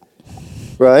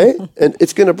 Right? And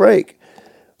it's going to break.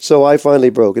 So I finally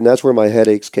broke, and that's where my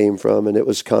headaches came from, and it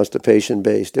was constipation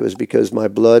based. It was because my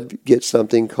blood gets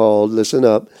something called, listen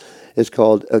up, it's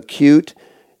called acute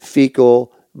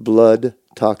fecal blood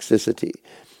toxicity.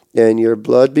 And your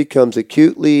blood becomes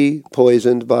acutely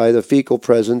poisoned by the fecal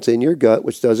presence in your gut,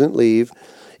 which doesn't leave.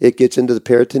 It gets into the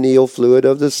peritoneal fluid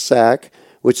of the sac,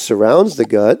 which surrounds the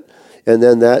gut, and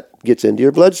then that gets into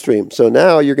your bloodstream. So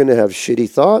now you're going to have shitty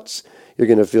thoughts. You're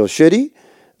going to feel shitty.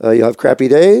 You'll have crappy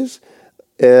days.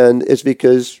 And it's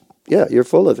because, you're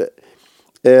full of it.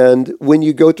 And when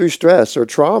you go through stress or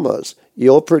traumas,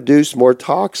 you'll produce more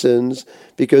toxins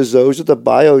because those are the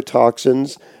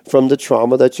biotoxins from the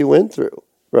trauma that you went through,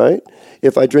 right?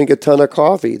 If I drink a ton of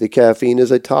coffee, the caffeine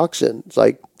is a toxin. It's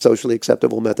like socially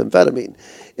acceptable methamphetamine.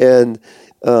 And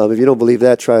if you don't believe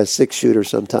that, try a 6-shooter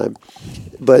sometime.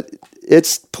 But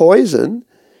it's poison,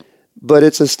 but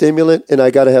it's a stimulant, and I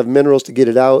got to have minerals to get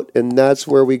it out, and that's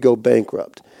where we go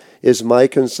bankrupt. Is my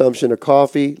consumption of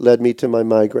coffee led me to my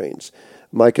migraines.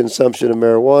 My consumption of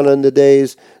marijuana in the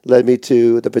days led me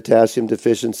to the potassium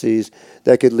deficiencies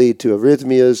that could lead to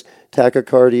arrhythmias,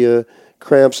 tachycardia,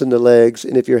 cramps in the legs.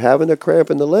 And if you're having a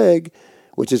cramp in the leg,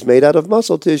 which is made out of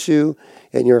muscle tissue,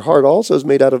 and your heart also is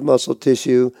made out of muscle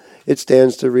tissue, it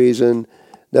stands to reason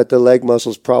that the leg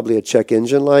muscle is probably a check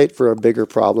engine light for a bigger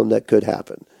problem that could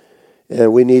happen.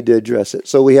 And we need to address it.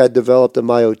 So we had developed the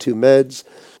MyO2 meds.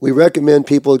 We recommend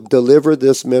people deliver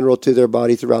this mineral to their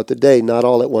body throughout the day, not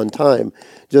all at one time.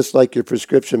 Just like your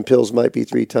prescription pills might be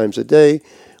 3 times a day,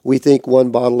 we think 1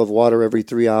 bottle of water every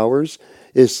 3 hours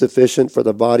is sufficient for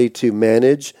the body to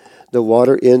manage the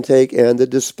water intake and the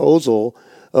disposal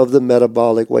of the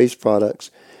metabolic waste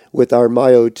products. With our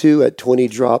MyO2 at 20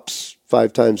 drops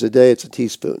 5 times a day, it's a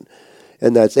teaspoon.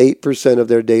 And that's 8% of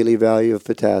their daily value of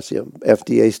potassium,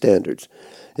 FDA standards.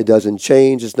 It doesn't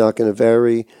change. It's not going to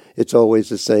vary. It's always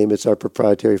the same. It's our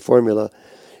proprietary formula.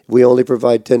 We only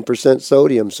provide 10%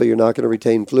 sodium, so you're not going to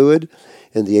retain fluid,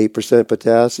 and the 8%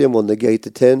 potassium will negate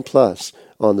the 10 plus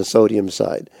on the sodium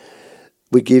side.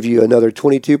 We give you another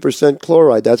 22%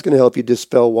 chloride. That's going to help you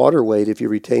dispel water weight if you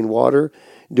retain water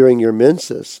during your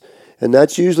menses. And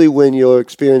that's usually when you'll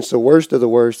experience the worst of the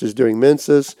worst is during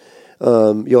menses.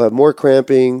 You'll have more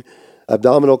cramping,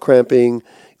 abdominal cramping.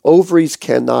 Ovaries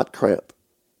cannot cramp.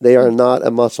 They are not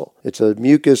a muscle. It's a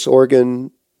mucus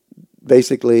organ.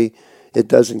 Basically, it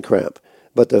doesn't cramp.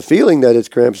 But the feeling that it's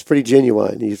cramped is pretty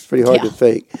genuine. It's pretty hard to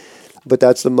fake. But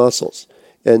that's the muscles.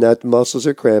 And that muscles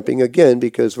are cramping, again,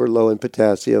 because we're low in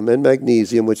potassium and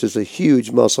magnesium, which is a huge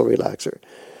muscle relaxer.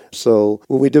 So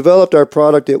when we developed our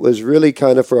product, it was really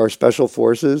kind of for our special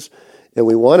forces. And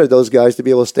we wanted those guys to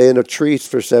be able to stay in a tree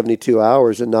for 72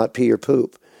 hours and not pee or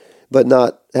poop, but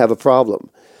not have a problem.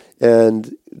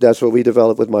 And that's what we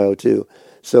developed with MyO2.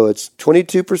 So it's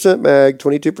 22% mag,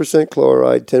 22%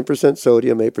 chloride, 10%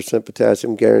 sodium, 8%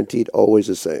 potassium, guaranteed, always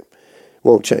the same.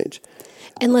 Won't change.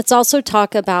 And let's also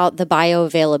talk about the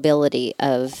bioavailability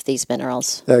of these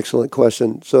minerals. Excellent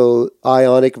question. So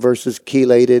ionic versus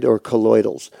chelated or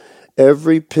colloidals.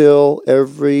 Every pill,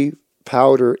 every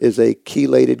powder is a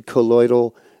chelated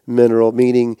colloidal mineral,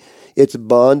 meaning it's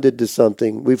bonded to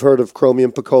something. We've heard of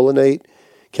chromium picolinate,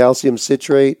 calcium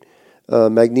citrate,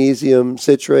 magnesium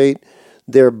citrate.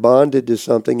 They're bonded to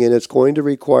something, and it's going to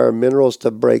require minerals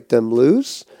to break them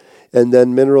loose and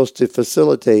then minerals to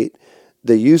facilitate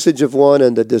the usage of one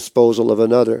and the disposal of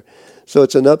another. So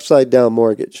it's an upside-down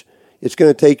mortgage. It's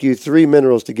going to take you 3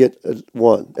 minerals to get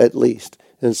one, at least.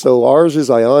 And so ours is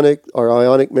ionic. Our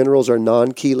ionic minerals are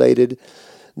non-chelated.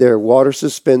 They're water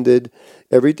suspended.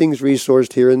 Everything's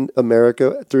resourced here in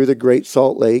America through the Great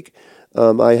Salt Lake.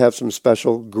 I have some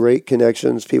special great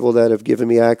connections, people that have given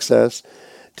me access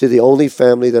to the only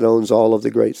family that owns all of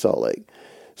the Great Salt Lake.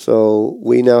 So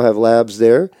we now have labs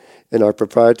there, and our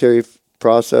proprietary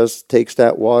process takes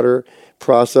that water,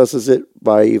 processes it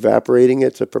by evaporating it.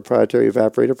 It's a proprietary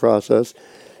evaporator process.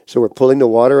 So we're pulling the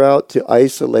water out to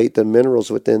isolate the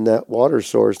minerals within that water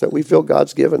source that we feel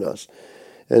God's given us.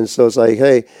 And so it's like,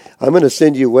 hey, I'm going to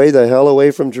send you way the hell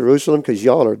away from Jerusalem because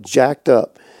y'all are jacked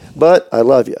up. But I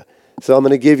love you. So I'm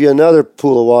going to give you another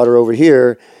pool of water over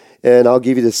here, and I'll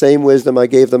give you the same wisdom I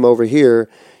gave them over here.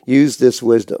 Use this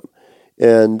wisdom.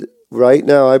 And right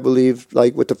now, I believe,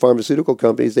 like with the pharmaceutical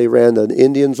companies, they ran the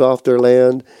Indians off their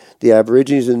land. The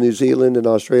Aborigines in New Zealand and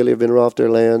Australia have been off their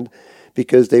land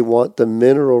because they want the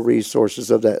mineral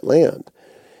resources of that land.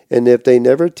 And if they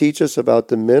never teach us about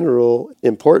the mineral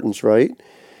importance, right,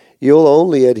 you'll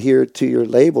only adhere to your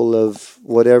label of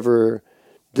whatever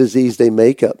disease they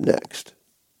make up next.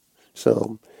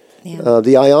 So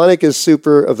the Ionic is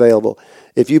super available.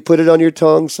 If you put it on your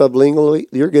tongue sublingually,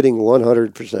 you're getting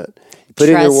 100%. Put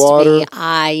it in your water. Me,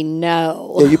 I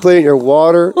know. Yeah, you put it in your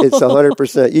water, it's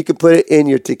 100%. You can put it in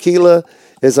your tequila,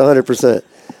 it's 100%.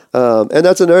 And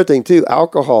that's another thing, too.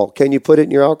 Alcohol. Can you put it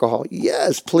in your alcohol?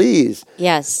 Yes, please.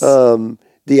 Yes.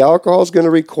 The alcohol is going to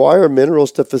require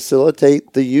minerals to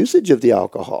facilitate the usage of the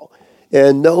alcohol.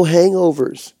 And no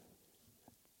hangovers.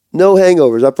 No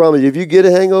hangovers. I promise you, if you get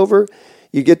a hangover,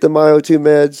 you get the Myo2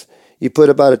 meds, you put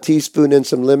about a teaspoon in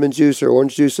some lemon juice or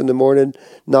orange juice in the morning,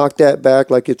 knock that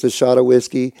back like it's a shot of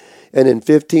whiskey, and in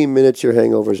 15 minutes, your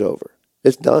hangover's over.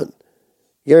 It's done.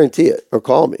 Guarantee it. Or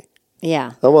call me.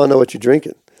 Yeah. I want to know what you're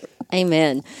drinking.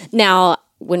 Amen. Now,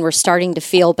 when we're starting to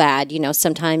feel bad,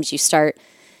 sometimes you start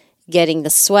getting the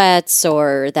sweats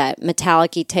or that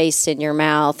metallic-y taste in your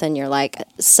mouth, and you're like,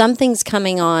 something's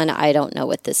coming on. I don't know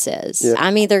what this is. Yeah.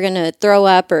 I'm either going to throw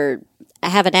up or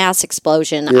have an ass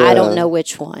explosion. Yeah. I don't know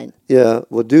which one. Yeah,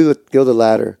 well, go the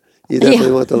latter. You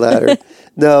definitely want the latter.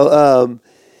 No,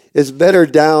 it's better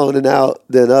down and out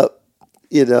than up,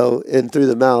 and through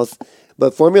the mouth.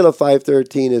 But Formula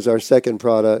 513 is our second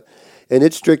product, and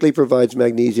it strictly provides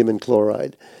magnesium and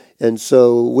chloride. And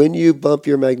so when you bump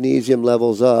your magnesium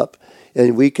levels up,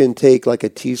 and we can take like a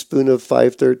teaspoon of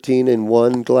 513 in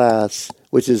one glass,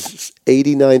 which is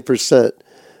 89%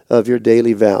 of your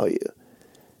daily value.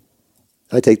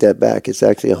 I take that back. It's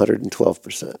actually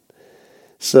 112%.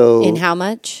 So in how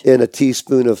much? In a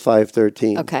teaspoon of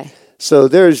 513. Okay. So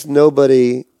there's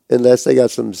nobody, unless they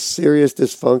got some serious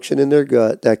dysfunction in their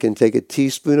gut, that can take a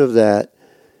teaspoon of that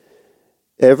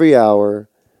every hour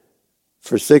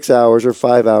for 6 hours or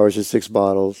 5 hours or 6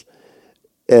 bottles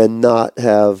and not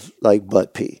have like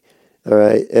butt pee. All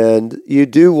right. And you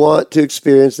do want to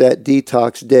experience that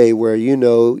detox day where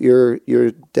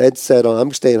you're dead set on,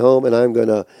 I'm staying home and I'm going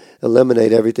to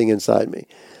eliminate everything inside me.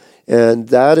 And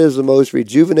that is the most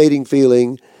rejuvenating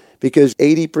feeling because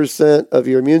 80% of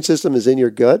your immune system is in your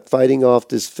gut fighting off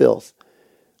this filth.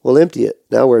 Well, empty it.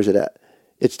 Now where's it at?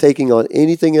 It's taking on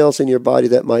anything else in your body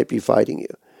that might be fighting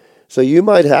you. So you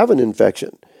might have an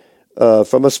infection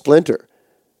from a splinter,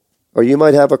 or you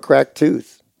might have a cracked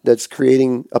tooth that's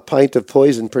creating a pint of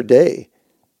poison per day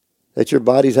that your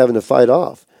body's having to fight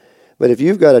off. But if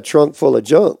you've got a trunk full of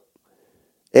junk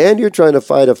and you're trying to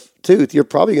fight a tooth, you're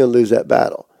probably going to lose that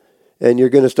battle. And you're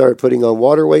going to start putting on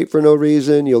water weight for no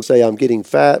reason. You'll say, I'm getting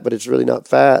fat, but it's really not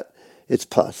fat. It's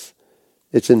pus.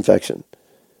 It's infection.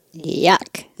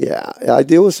 Yuck. Yeah, I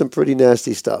deal with some pretty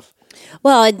nasty stuff.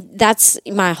 Well, that's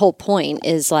my whole point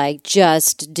is like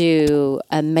just do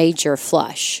a major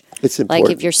flush. It's important.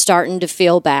 Like if you're starting to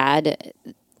feel bad,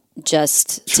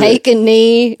 just take a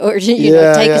knee or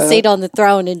take a seat on the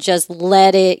throne and just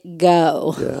let it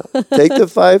go. Yeah. Take the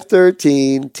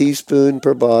 513 teaspoon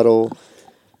per bottle.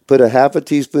 Put a half a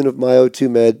teaspoon of Myo2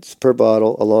 meds per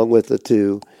bottle along with the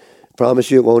 2.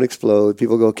 Promise you it won't explode.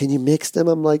 People go, can you mix them?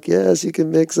 I'm like, yes, you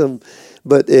can mix them.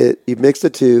 But you mix the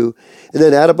 2 and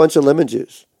then add a bunch of lemon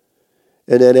juice.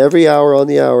 And then every hour on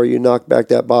the hour, you knock back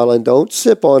that bottle and don't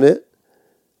sip on it.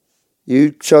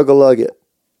 You chug-a-lug it.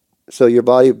 So your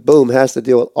body, boom, has to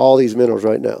deal with all these minerals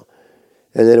right now.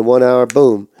 And then in 1 hour,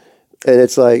 boom. And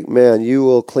it's like, man, you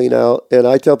will clean out. And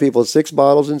I tell people 6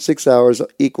 bottles in 6 hours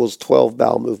equals 12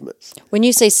 bowel movements. When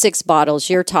you say 6 bottles,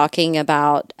 you're talking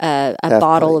about a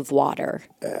bottle of water.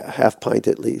 Half pint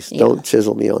at least. Yeah. Don't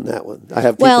chisel me on that one.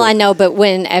 Well, I know, but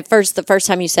the first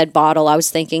time you said bottle, I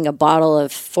was thinking a bottle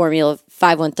of Formula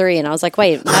 513, and I was like,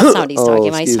 wait, that's not what he's talking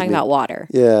about. He's talking about water.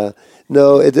 Yeah.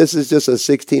 No, this is just a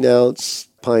 16-ounce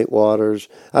pint waters.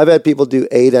 I've had people do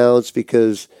 8 ounce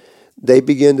because they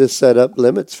begin to set up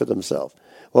limits for themselves.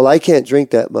 Well, I can't drink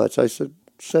that much. I said,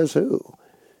 says who?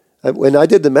 When I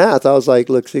did the math, I was like,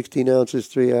 look, 16 ounces,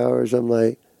 3 hours. I'm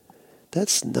like,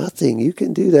 that's nothing. You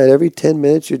can do that. Every 10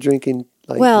 minutes you're drinking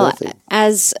nothing.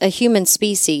 As a human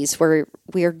species, we're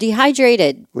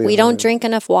dehydrated. We don't drink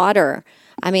enough water.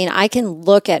 I mean, I can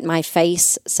look at my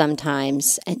face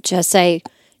sometimes and just say,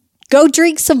 go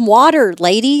drink some water,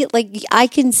 lady. Like, I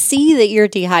can see that you're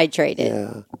dehydrated.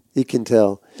 Yeah, you can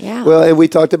tell. Yeah. Well, and we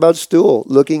talked about stool,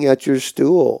 looking at your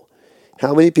stool.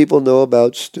 How many people know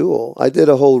about stool? I did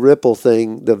a whole Ripple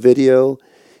thing, the video,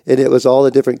 and it was all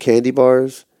the different candy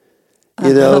bars,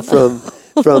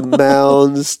 from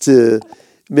Mounds to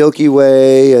Milky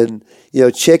Way and,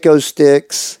 Chico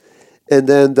sticks. And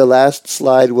then the last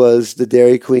slide was the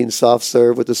Dairy Queen soft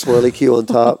serve with the swirly Q on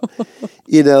top.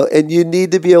 And you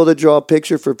need to be able to draw a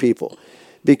picture for people,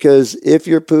 because if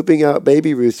you're pooping out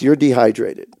Baby Ruth, you're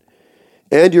dehydrated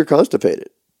and you're constipated.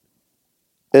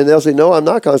 And they'll say, no, I'm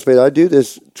not constipated. I do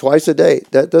this twice a day.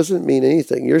 That doesn't mean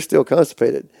anything. You're still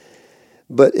constipated.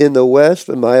 But in the West,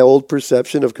 my old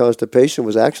perception of constipation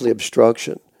was actually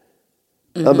obstruction.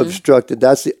 Mm-hmm. I'm obstructed.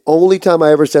 That's the only time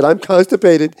I ever said I'm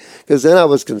constipated, because then I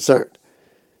was concerned.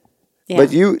 Yeah.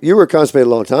 But you were constipated a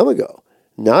long time ago.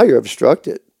 Now you're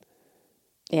obstructed.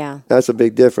 Yeah. That's a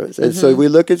big difference. And so we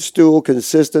look at stool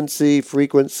consistency,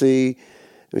 frequency.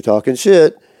 We're talking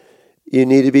shit. You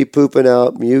need to be pooping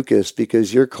out mucus,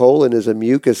 because your colon is a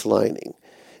mucus lining.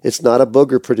 It's not a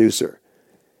booger producer.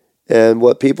 And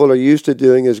what people are used to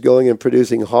doing is going and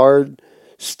producing hard,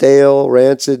 stale,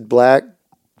 rancid, black,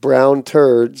 brown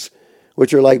turds,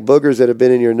 which are like boogers that have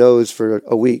been in your nose for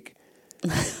a week.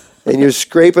 And you're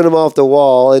scraping them off the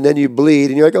wall, and then you bleed,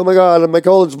 and you're like, oh my God, my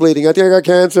colon's bleeding. I think I got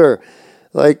cancer.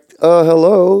 Like,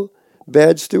 hello,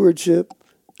 bad stewardship.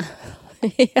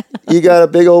 Yeah. You got a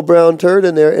big old brown turd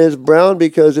in there, and it's brown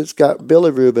because it's got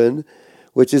bilirubin,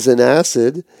 which is an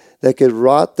acid that could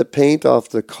rot the paint off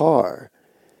the car.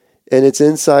 And it's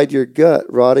inside your gut,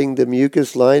 rotting the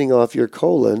mucus lining off your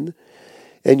colon.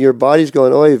 And your body's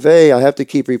going, oy vey, I have to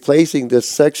keep replacing this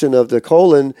section of the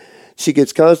colon. She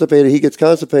gets constipated, he gets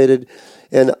constipated,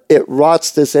 and it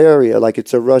rots this area like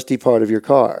it's a rusty part of your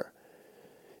car.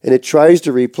 And it tries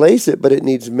to replace it, but it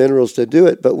needs minerals to do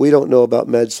it. But we don't know about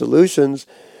Med Solutions.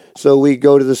 So we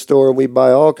go to the store and we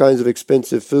buy all kinds of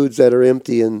expensive foods that are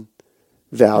empty in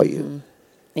value. Mm-hmm.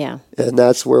 Yeah. And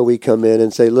that's where we come in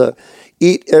and say, look,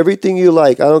 eat everything you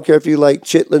like. I don't care if you like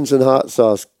chitlins and hot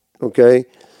sauce, okay?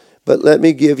 But let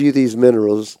me give you these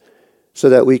minerals so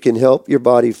that we can help your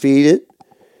body feed it.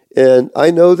 And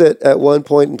I know that at one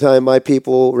point in time, my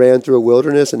people ran through a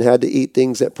wilderness and had to eat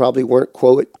things that probably weren't,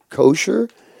 quote, kosher.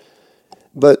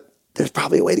 But there's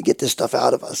probably a way to get this stuff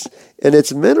out of us. And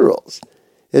it's minerals.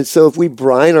 And so if we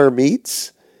brine our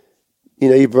meats,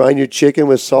 you brine your chicken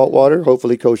with salt water,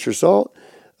 hopefully kosher salt.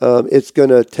 It's going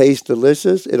to taste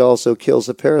delicious. It also kills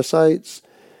the parasites.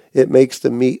 It makes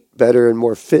the meat better and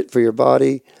more fit for your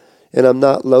body. And I'm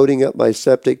not loading up my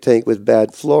septic tank with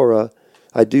bad flora.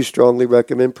 I do strongly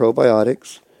recommend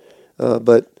probiotics.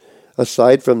 But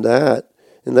aside from that,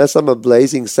 unless I'm a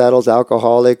Blazing Saddles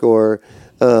alcoholic or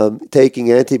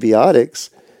taking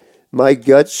antibiotics, my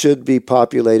gut should be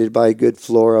populated by good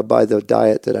flora by the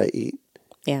diet that I eat.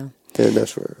 Yeah. And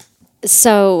that's where.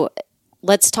 So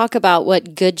let's talk about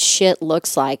what good shit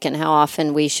looks like and how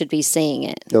often we should be seeing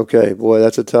it. Okay, boy,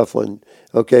 that's a tough one.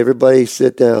 Okay, everybody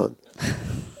sit down.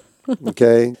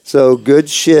 Okay, so good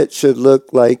shit should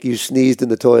look like you sneezed in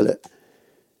the toilet.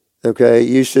 Okay,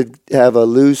 you should have a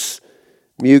loose,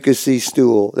 mucusy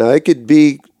stool. Now, it could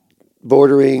be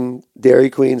bordering Dairy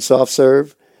Queen soft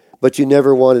serve, but you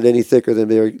never wanted any thicker than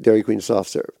Dairy Queen soft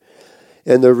serve.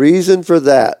 And the reason for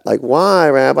that, like, why,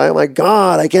 Rabbi? Oh my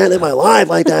God, I can't live my life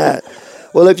like that.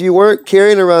 Well, if you weren't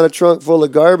carrying around a trunk full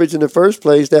of garbage in the first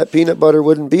place, that peanut butter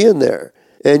wouldn't be in there.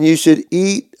 And you should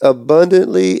eat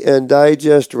abundantly and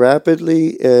digest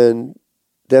rapidly and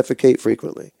defecate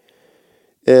frequently.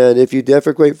 And if you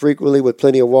defecate frequently with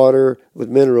plenty of water, with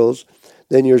minerals,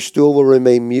 then your stool will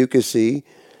remain mucousy,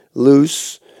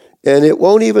 loose, and it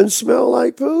won't even smell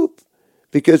like poop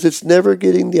because it's never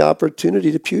getting the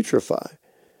opportunity to putrefy.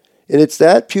 And it's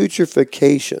that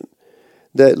putrefaction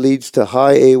that leads to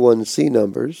high A1C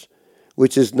numbers,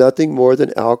 which is nothing more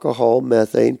than alcohol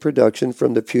methane production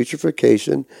from the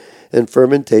putrefaction and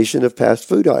fermentation of past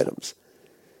food items.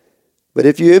 But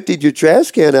if you emptied your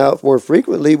trash can out more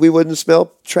frequently, we wouldn't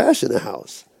smell trash in the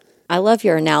house. I love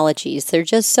your analogies. They're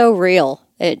just so real.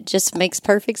 It just makes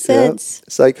perfect sense. Yeah.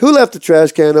 It's like, who left the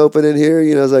trash can open in here?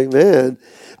 It's like, man.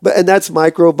 And that's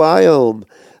microbiome.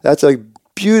 That's a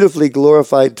beautifully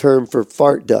glorified term for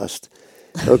fart dust.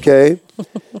 Okay?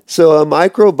 So a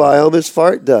microbiome is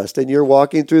fart dust. And you're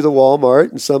walking through the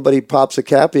Walmart and somebody pops a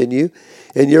cap in you.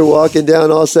 And you're walking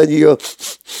down, all of a sudden you go,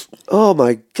 oh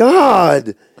my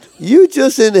God. You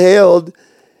just inhaled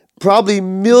probably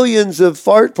millions of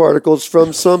fart particles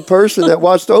from some person that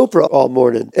watched Oprah all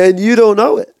morning, and you don't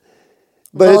know it.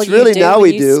 But it's really now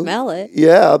we do. Smell it.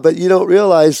 Yeah, but you don't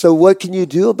realize. So what can you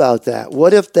do about that?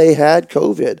 What if they had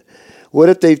COVID? What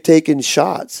if they've taken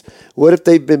shots? What if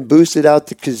they've been boosted out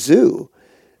to kazoo?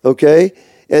 Okay,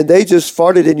 and they just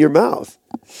farted in your mouth.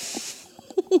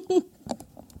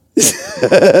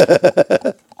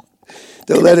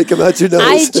 Don't let it come out your nose.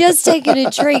 I just taken a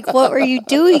drink. What were you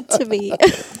doing to me?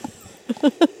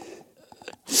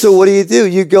 So what do?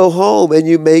 You go home and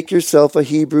you make yourself a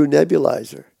Hebrew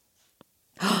nebulizer.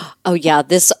 Oh, yeah.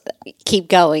 Keep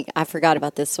going. I forgot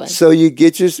about this one. So you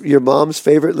get your mom's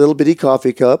favorite little bitty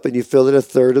coffee cup and you fill it a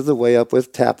third of the way up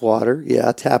with tap water.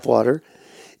 Yeah, tap water.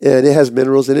 And it has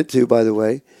minerals in it too, by the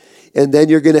way. And then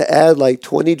you're going to add like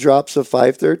 20 drops of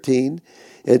 513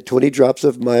 and 20 drops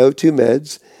of MyO2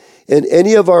 meds and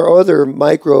any of our other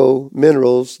micro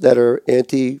minerals that are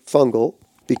antifungal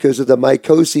because of the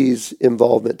mycoses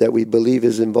involvement that we believe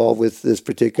is involved with this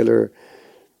particular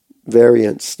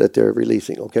variants that they're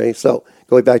releasing, okay? So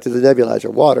going back to the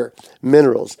nebulizer, water,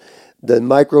 minerals, the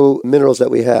micro minerals that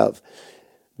we have,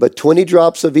 but 20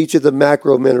 drops of each of the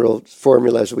macro mineral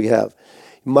formulas we have.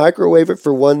 Microwave it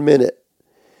for 1 minute.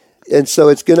 And so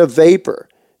it's going to vapor.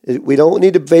 We don't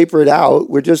need to vapor it out.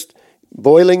 We're just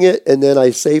boiling it, and then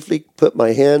I safely put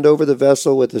my hand over the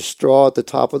vessel with the straw at the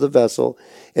top of the vessel,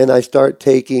 and I start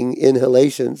taking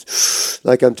inhalations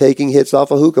like I'm taking hits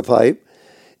off a hookah pipe.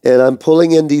 And I'm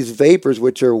pulling in these vapors,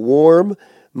 which are warm,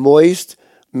 moist,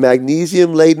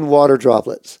 magnesium-laden water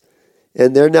droplets.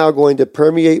 And they're now going to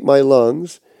permeate my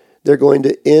lungs. They're going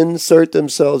to insert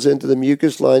themselves into the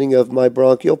mucus lining of my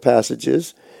bronchial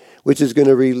passages, which is going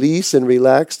to release and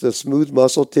relax the smooth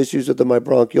muscle tissues of my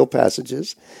bronchial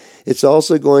passages. It's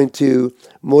also going to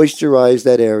moisturize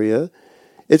that area.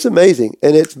 It's amazing.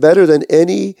 And it's better than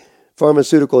any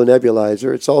pharmaceutical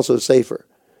nebulizer. It's also safer.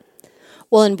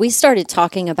 Well, and we started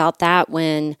talking about that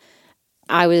when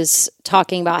I was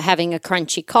talking about having a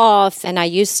crunchy cough, and I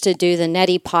used to do the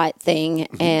neti pot thing,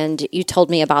 and you told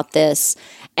me about this.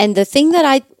 And the thing that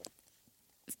I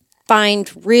find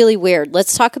really weird,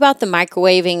 let's talk about the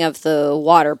microwaving of the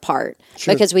water part,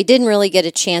 because we didn't really get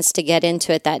a chance to get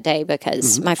into it that day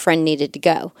because my friend needed to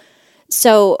go.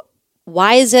 So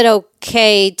why is it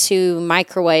okay to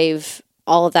microwave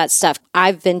all of that stuff?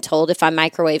 I've been told if I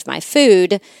microwave my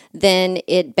food, then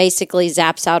it basically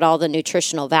zaps out all the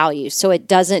nutritional value. So it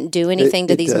doesn't do anything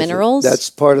to these minerals? That's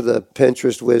part of the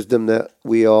Pinterest wisdom that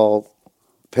we all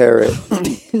parrot.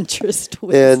 Pinterest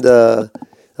wisdom. And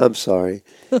I'm sorry.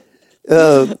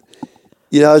 I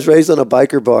was raised on a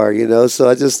biker bar, so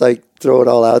I just like throw it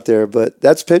all out there. But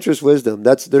that's Pinterest wisdom.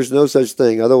 There's no such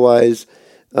thing. Otherwise,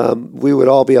 we would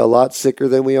all be a lot sicker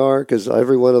than we are because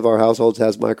every one of our households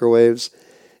has microwaves.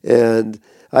 And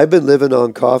I've been living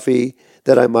on coffee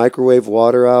that I microwave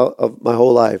water out of my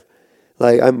whole life.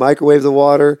 Like I microwave the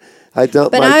water. I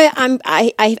dump. But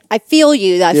I feel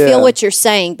you. I feel what you're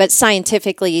saying. But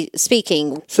scientifically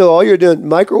speaking, so all you're doing,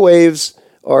 microwaves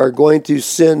are going to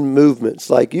send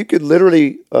movements. Like you could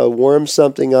literally warm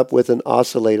something up with an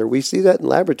oscillator. We see that in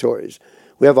laboratories.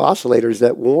 We have oscillators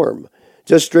that warm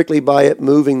just strictly by it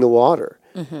moving the water.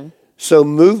 Mm-hmm. So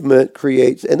movement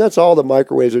creates, and that's all the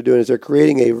microwaves are doing, is they're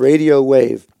creating a radio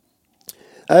wave.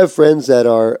 I have friends that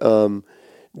are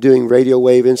doing radio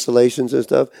wave installations and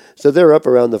stuff, so they're up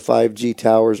around the 5G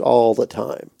towers all the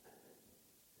time.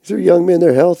 These are young men,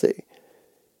 they're healthy.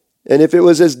 And if it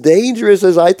was as dangerous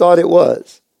as I thought it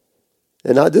was,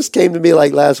 and this came to me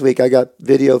like last week, I got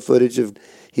video footage of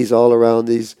he's all around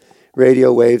these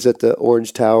radio waves at the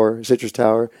Orange Tower, Citrus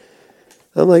Tower.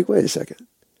 I'm like, wait a second.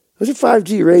 Those are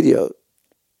 5G radio.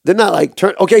 They're not like,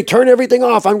 turn everything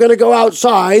off. I'm going to go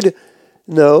outside.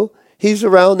 No, he's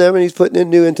around them and he's putting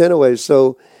in new antenna waves.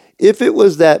 So if it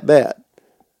was that bad,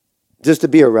 just to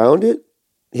be around it,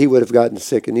 he would have gotten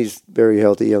sick, and he's a very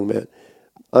healthy young man.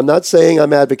 I'm not saying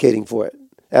I'm advocating for it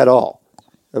at all.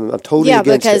 I'm totally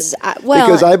against it.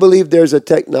 Because I believe there's a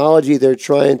technology they're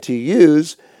trying to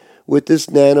use with this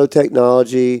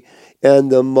nanotechnology,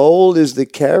 and the mold is the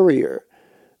carrier.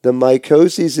 The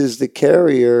mycoses is the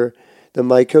carrier. The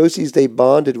mycoses, they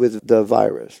bonded with the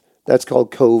virus. That's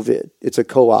called COVID. It's a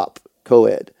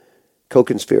co-ed,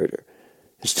 co-conspirator.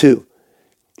 It's two.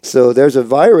 So there's a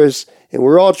virus, and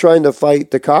we're all trying to fight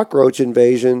the cockroach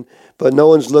invasion, but no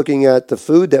one's looking at the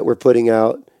food that we're putting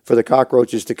out for the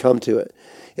cockroaches to come to it.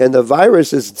 And the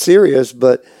virus is serious,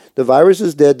 but the virus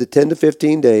is dead to 10 to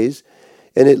 15 days,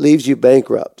 and it leaves you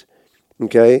bankrupt.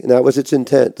 Okay? And that was its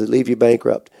intent, to leave you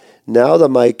bankrupt. Now the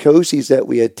mycoses that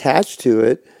we attach to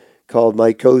it, called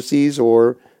mycoses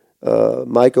or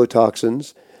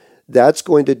mycotoxins, that's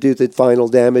going to do the final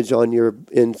damage on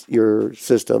your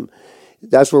system.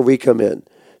 That's where we come in.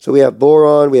 So we have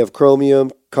boron, we have chromium,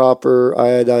 copper,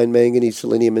 iodine, manganese,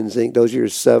 selenium, and zinc. Those are your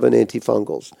 7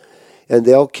 antifungals. And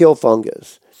they'll kill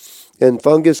fungus. And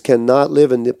fungus cannot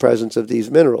live in the presence of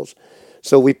these minerals.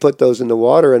 So we put those in the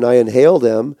water, and I inhale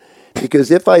them,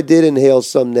 because if I did inhale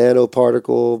some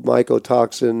nanoparticle,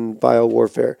 mycotoxin,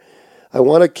 biowarfare, I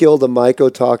want to kill the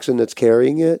mycotoxin that's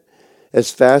carrying it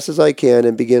as fast as I can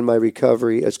and begin my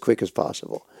recovery as quick as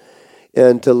possible.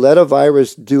 And to let a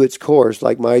virus do its course,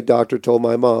 like my doctor told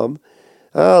my mom,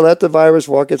 let the virus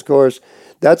walk its course.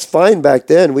 That's fine back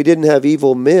then. We didn't have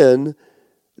evil men.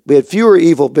 We had fewer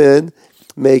evil men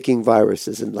making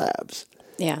viruses in labs.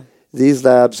 Yeah. These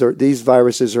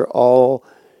viruses are all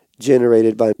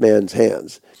generated by man's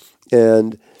hands.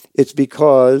 And it's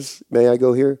because, may I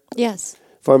go here? Yes.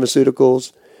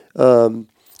 Pharmaceuticals,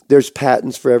 there's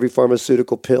patents for every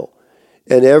pharmaceutical pill.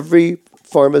 And every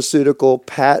pharmaceutical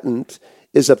patent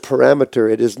is a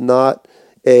parameter. It is not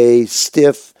a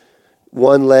stiff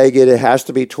one-legged, it has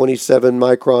to be 27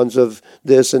 microns of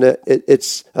this, and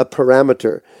it's a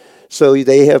parameter. So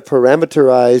they have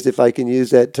parameterized, if I can use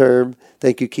that term,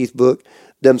 thank you, Keith Book,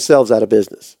 themselves out of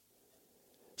business.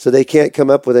 So they can't come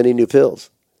up with any new pills.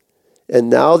 And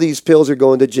now these pills are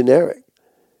going to generic.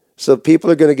 So people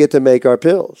are going to get to make our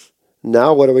pills.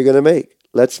 Now what are we going to make?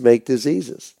 Let's make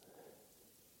diseases.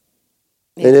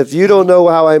 Yeah. And if you don't know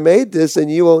how I made this, then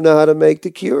you won't know how to make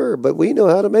the cure. But we know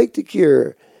how to make the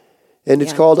cure. And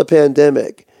it's called a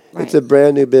pandemic. Right. It's a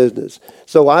brand new business.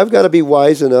 So I've got to be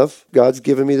wise enough. God's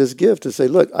given me this gift to say,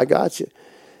 look, I got you.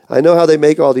 I know how they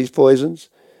make all these poisons.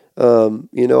 I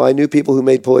knew people who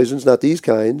made poisons, not these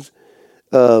kinds.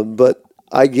 But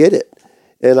I get it.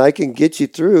 And I can get you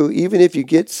through. Even if you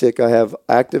get sick, I have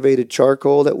activated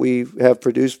charcoal that we have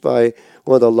produced by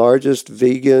one of the largest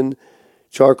vegan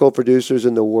charcoal producers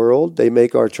in the world. They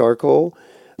make our charcoal.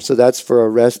 So that's for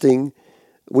arresting.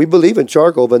 We believe in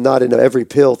charcoal, but not in every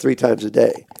pill 3 times a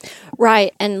day.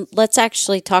 Right. And let's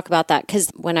actually talk about that, because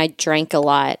when I drank a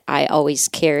lot, I always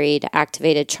carried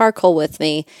activated charcoal with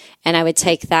me, and I would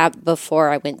take that before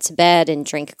I went to bed and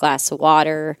drink a glass of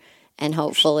water, and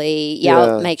hopefully,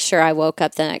 make sure I woke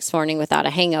up the next morning without a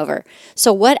hangover.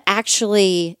 So what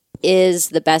actually is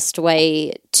the best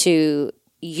way to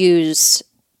use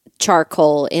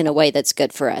charcoal in a way that's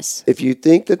good for us? If you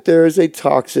think that there is a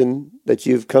toxin that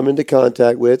you've come into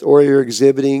contact with, or you're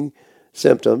exhibiting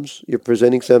symptoms, you're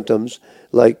presenting symptoms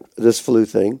like this flu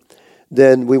thing,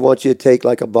 then we want you to take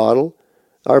like a bottle.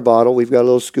 Our bottle, we've got a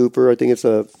little scooper. I think it's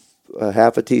a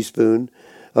half a teaspoon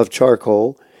of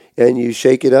charcoal, and you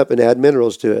shake it up and add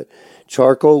minerals to it.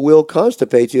 Charcoal will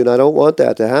constipate you, and I don't want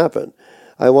that to happen.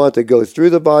 I want it to go through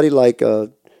the body like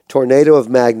a tornado of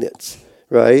magnets,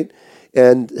 right?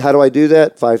 And how do I do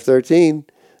that? 513.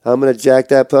 I'm going to jack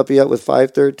that puppy up with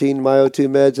 513 Myo2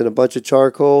 meds and a bunch of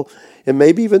charcoal, and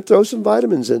maybe even throw some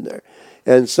vitamins in there.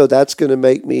 And so that's going to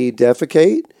make me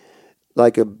defecate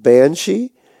like a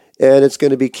banshee, and it's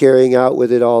going to be carrying out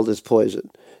with it all this poison.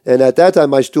 And at that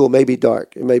time, my stool may be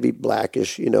dark. It may be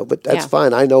blackish, but that's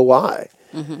fine. I know why.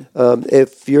 Mm-hmm.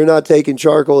 If you're not taking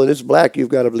charcoal and it's black, you've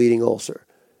got a bleeding ulcer.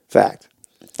 Fact.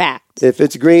 If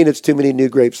it's green, it's too many new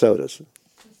grape sodas.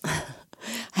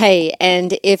 Hey,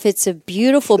 and if it's a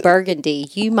beautiful burgundy,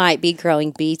 you might be growing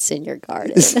beets in your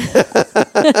garden.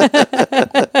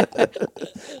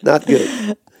 Not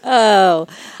good. Oh,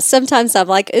 sometimes I'm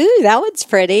like, ooh, that one's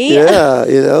pretty. Yeah,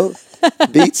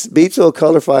 beets will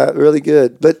colorify it really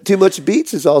good. But too much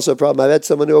beets is also a problem. I've had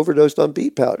someone who overdosed on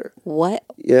beet powder. What?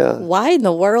 Yeah. Why in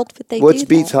the world would they do that? What's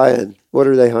beets high in? What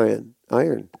are they high in?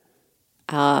 Iron.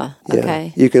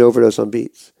 Okay. You can overdose on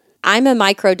beets. I'm a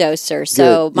microdoser,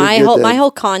 so my whole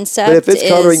concept is... But if it's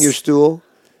coloring your stool,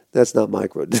 that's not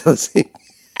microdosing.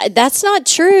 That's not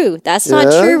true. That's not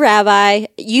true, Rabbi.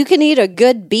 You can eat a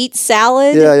good beet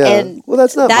salad. And well,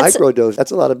 that's not microdose.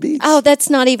 That's a lot of beets. Oh, that's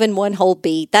not even one whole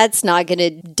beet. That's not going to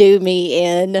do me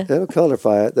in. That'll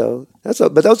colorify it, though.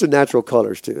 But those are natural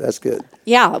colors, too. That's good.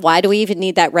 Yeah. Why do we even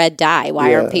need that red dye?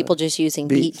 Why aren't people just using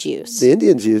beet juice? The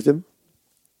Indians used them.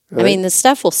 Right? I mean, the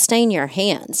stuff will stain your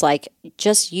hands. Like,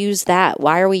 just use that.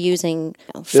 Why are we using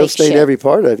fake shit? They'll stain every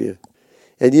part of you.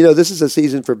 And, this is a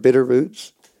season for bitter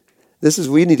roots.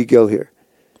 We need to go here.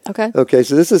 Okay,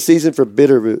 so this is a season for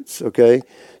bitter roots, okay?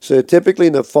 So typically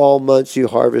in the fall months, you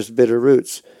harvest bitter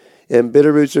roots. And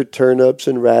bitter roots are turnips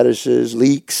and radishes,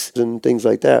 leeks, and things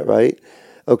like that, right?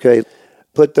 Okay,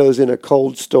 put those in a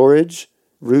cold storage,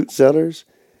 root cellars.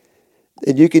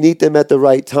 And you can eat them at the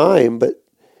right time, but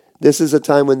this is a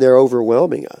time when they're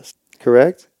overwhelming us,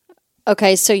 correct?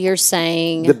 Okay, so you're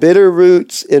saying... The bitter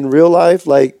roots in real life,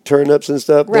 like turnips and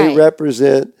stuff, they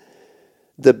represent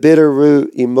the bitter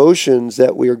root emotions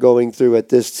that we are going through at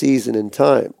this season in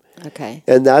time. Okay.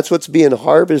 And that's what's being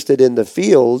harvested in the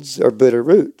fields are bitter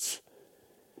roots.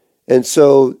 And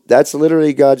so that's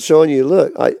literally God showing you,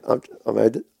 look,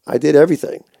 I did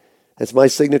everything. That's my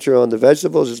signature on the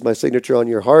vegetables. It's my signature on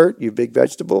your heart, you big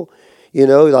vegetable.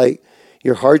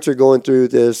 Your hearts are going through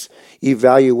this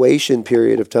evaluation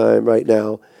period of time right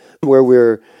now where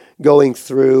we're going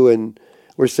through and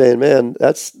we're saying, man,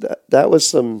 that was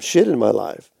some shit in my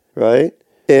life. right?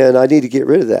 And I need to get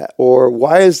rid of that. Or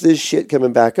why is this shit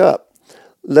coming back up?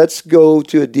 Let's go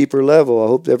to a deeper level. I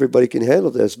hope everybody can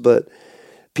handle this, but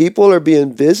people are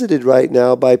being visited right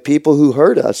now by people who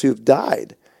hurt us, who've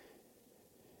died.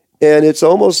 And it's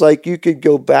almost like you could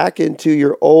go back into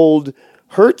your old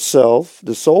hurt self,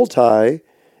 the soul tie,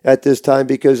 at this time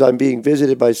because I'm being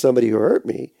visited by somebody who hurt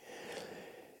me.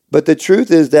 But the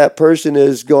truth is that person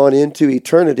has gone into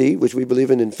eternity, which we believe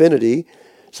in infinity.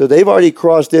 So they've already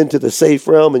crossed into the safe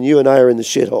realm, and you and I are in the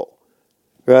shithole,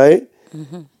 right?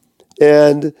 Mm-hmm.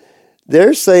 And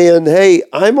they're saying, hey,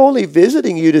 I'm only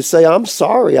visiting you to say I'm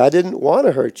sorry. I didn't want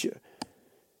to hurt you.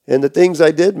 And the things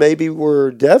I did maybe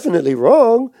were definitely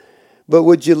wrong, but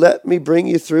would you let me bring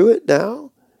you through it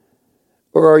now?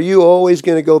 Or are you always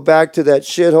going to go back to that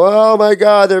shithole? Oh, my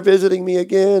God, they're visiting me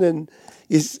again. And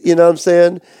you know what I'm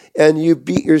saying? And you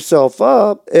beat yourself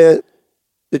up. And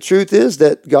the truth is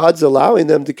that God's allowing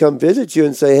them to come visit you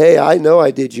and say, hey, I know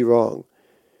I did you wrong.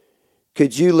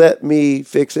 Could you let me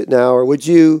fix it now? Or would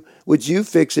you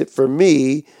fix it for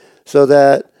me so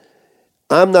that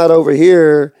I'm not over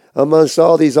here amongst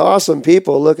all these awesome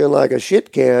people looking like a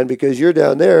shit can because you're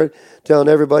down there telling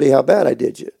everybody how bad I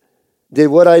did you? Did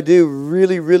what I do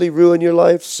really, really ruin your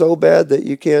life so bad that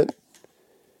you can't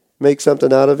make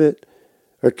something out of it?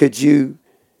 Or could you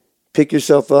pick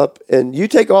yourself up and you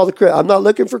take all the credit? I'm not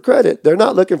looking for credit. They're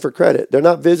not looking for credit. They're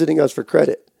not visiting us for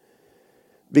credit.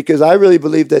 Because I really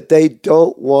believe that they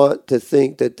don't want to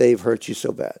think that they've hurt you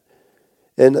so bad.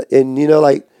 And you know,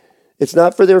 like, it's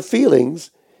not for their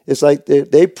feelings. It's like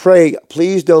they pray,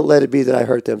 please don't let it be that I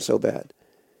hurt them so bad.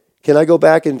 Can I go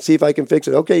back and see if I can fix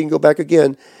it? Okay, you can go back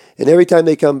again. And every time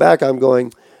they come back, I'm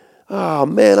going, oh,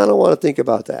 man, I don't want to think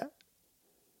about that.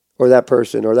 Or that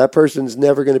person's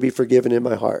never going to be forgiven in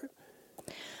my heart.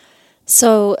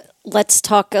 So let's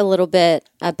talk a little bit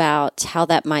about how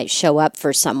that might show up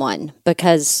for someone,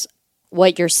 because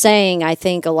what you're saying, I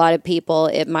think a lot of people,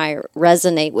 it might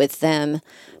resonate with them.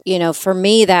 You know, for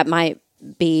me, that might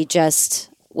be just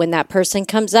when that person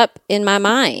comes up in my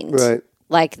mind. Right.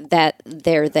 Like that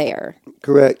they're there.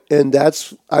 Correct. And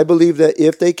I believe that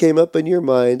if they came up in your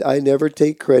mind, I never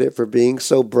take credit for being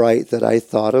so bright that I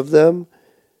thought of them.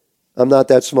 I'm not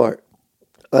that smart.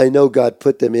 I know God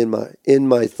put them in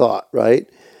my thought, right?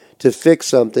 To fix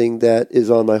something that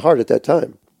is on my heart at that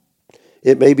time.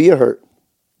 It may be a hurt.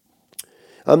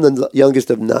 I'm the youngest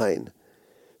of 9.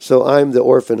 So I'm the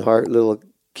orphan heart little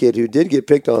kid who did get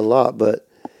picked on a lot, but,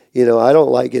 you know, I don't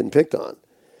like getting picked on.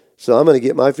 So I'm going to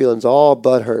get my feelings all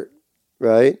but hurt,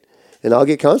 right? And I'll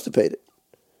get constipated.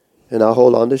 And I'll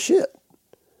hold on to shit.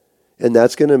 And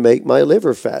that's going to make my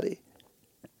liver fatty.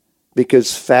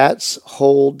 Because fats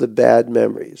hold the bad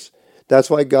memories. That's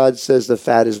why God says the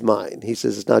fat is mine. He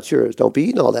says it's not yours. Don't be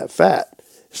eating all that fat.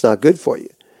 It's not good for you.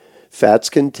 Fats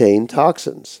contain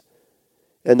toxins.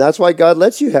 And that's why God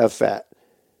lets you have fat.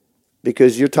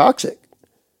 Because you're toxic.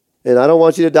 And I don't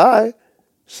want you to die.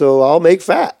 So I'll make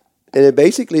fat. And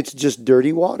it's just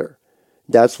dirty water.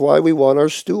 That's why we want our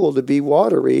stool to be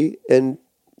watery. And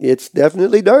it's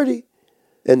definitely dirty.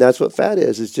 And that's what fat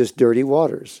is. It's just dirty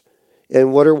waters.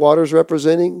 And what are waters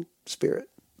representing? Spirit.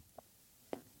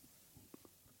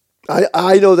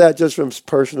 I know that just from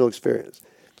personal experience.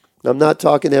 I'm not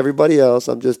talking to everybody else.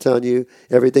 I'm just telling you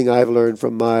everything I've learned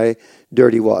from my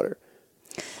dirty water.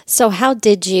 So how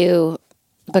did you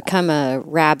become a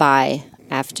rabbi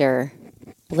after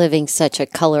living such a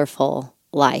colorful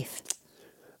life?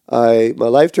 My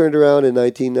life turned around in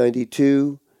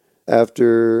 1992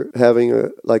 after having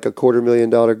a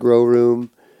 $250,000 grow room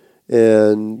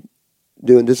and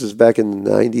this is back in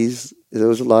the 90s. There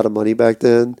was a lot of money back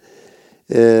then.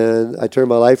 And I turned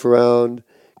my life around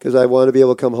because I wanted to be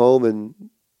able to come home and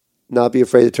not be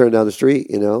afraid to turn down the street,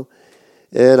 you know.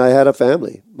 And I had a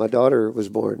family. My daughter was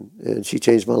born, and she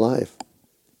changed my life.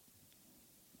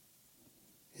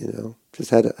 You know,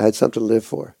 I had something to live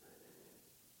for.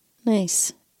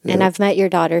 Nice. Yeah. And I've met your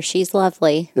daughter. She's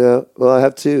lovely. Yeah, well, I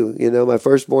have 2. You know, my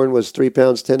firstborn was 3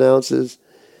 pounds, 10 ounces.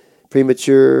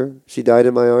 Premature. She died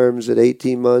in my arms at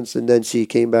 18 months, and then she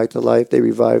came back to life. They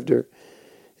revived her.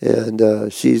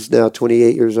 And she's now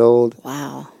 28 years old.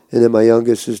 Wow. And then my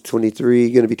youngest is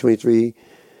 23, going to be 23.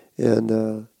 And,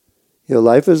 you know,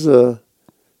 life is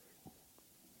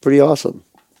pretty awesome.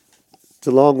 It's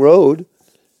a long road,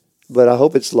 but I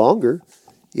hope it's longer,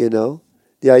 you know.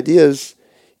 The idea is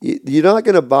you're not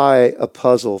going to buy a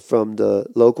puzzle from the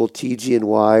local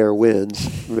TG&Y or Wins.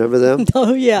 Remember them?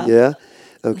 Oh, yeah. Yeah?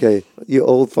 Okay. You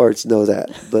old farts know that.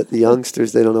 But the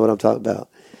youngsters, they don't know what I'm talking about.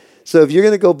 So if you're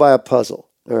going to go buy a puzzle,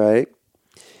 all right,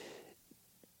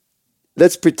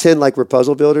 let's pretend like we're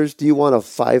puzzle builders. Do you want a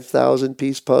 5,000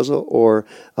 piece puzzle or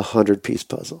a 100 piece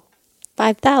puzzle?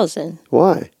 5,000.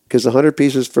 Why? Because 100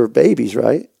 pieces for babies,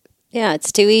 right? Yeah,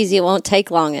 it's too easy. It won't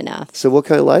take long enough. So what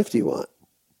kind of life do you want?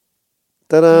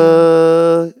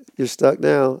 Ta-da! You're stuck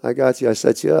now. I got you. I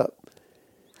set you up.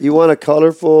 You want a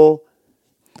colorful,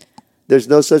 there's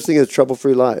no such thing as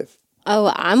trouble-free life.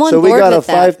 Oh, I'm on so board we got with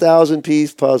a 5,000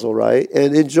 piece puzzle, right?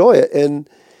 And enjoy it. And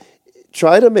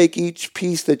try to make each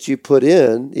piece that you put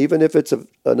in, even if it's an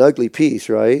ugly piece,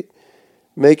 right?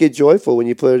 Make it joyful when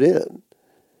you put it in.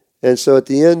 And so at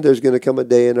the end, there's going to come a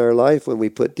day in our life when we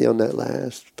put down that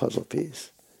last puzzle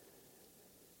piece.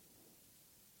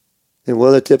 And one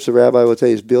of the tips a rabbi will tell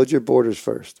you is build your borders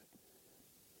first.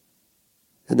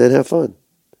 And then have fun.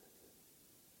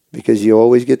 Because you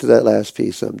always get to that last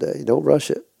piece someday. Don't rush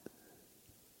it.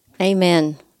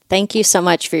 Amen. Thank you so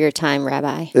much for your time,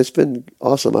 Rabbi. It's been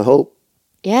awesome, I hope.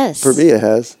 Yes. For me, it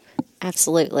has.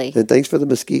 Absolutely. And thanks for the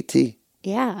mesquite tea.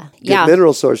 Yeah. Good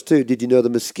mineral source, too. Did you know the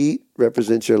mesquite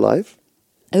represents your life?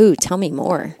 Ooh, tell me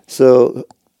more. So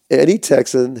any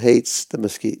Texan hates the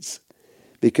mesquites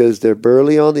because they're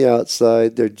burly on the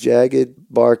outside. Their jagged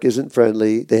bark isn't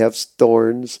friendly. They have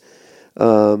thorns.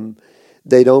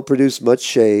 They don't produce much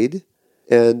shade.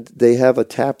 And they have a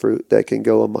taproot that can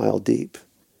go a mile deep.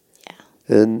 Yeah.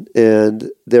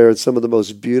 And they're some of the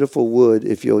most beautiful wood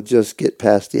if you'll just get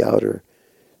past the outer,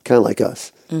 kind of like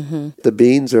us. Mm-hmm. The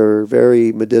beans are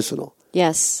very medicinal.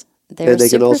 Yes. And they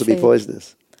can also be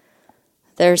poisonous.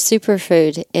 They're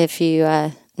superfood if you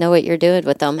know what you're doing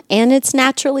with them. And it's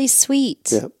naturally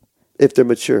sweet. Yeah. If they're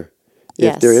mature.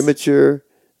 Yes. If they're immature,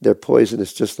 they're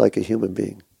poisonous just like a human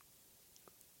being.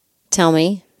 Tell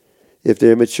me. If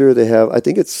they're immature, they have, I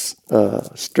think it's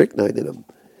strychnine in them.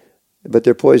 But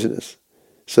they're poisonous.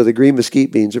 So the green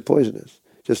mesquite beans are poisonous.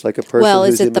 Just like a person who's immature. Well,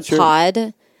 is it the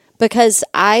pod? Because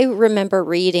I remember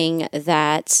reading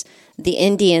that the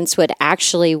Indians would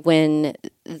actually, when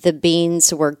the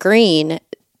beans were green,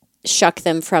 shuck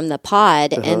them from the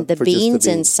pod, and the beans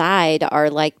inside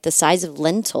are like the size of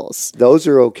lentils. Those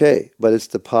are okay, but it's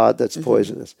the pod that's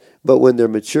poisonous. But when they're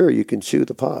mature, you can chew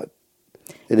the pod,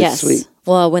 and it's sweet.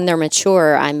 Well, when they're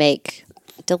mature, I make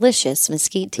delicious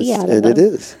mesquite tea out of them. And it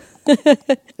is.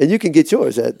 And you can get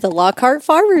yours at the Lockhart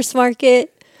Farmers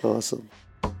Market. Awesome.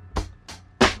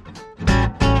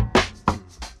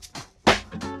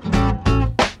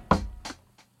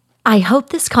 I hope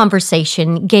this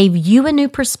conversation gave you a new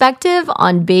perspective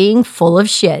on being full of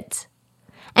shit.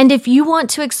 And if you want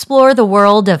to explore the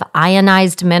world of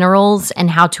ionized minerals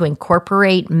and how to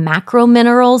incorporate macro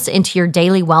minerals into your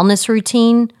daily wellness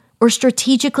routine, or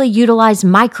strategically utilize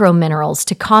micro minerals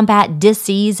to combat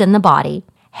dis-ease in the body,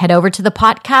 head over to the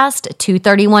podcast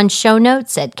 231 show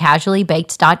notes at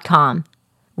casuallybaked.com.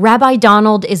 Rabbi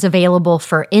Donald is available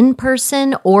for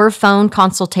in-person or phone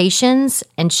consultations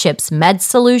and ships med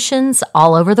solutions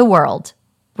all over the world.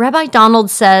 Rabbi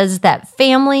Donald says that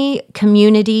family,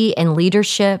 community, and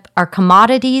leadership are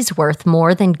commodities worth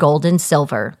more than gold and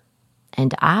silver.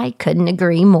 And I couldn't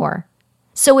agree more.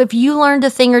 So if you learned a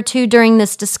thing or two during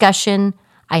this discussion,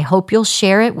 I hope you'll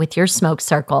share it with your smoke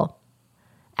circle.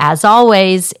 As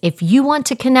always, if you want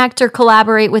to connect or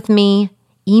collaborate with me,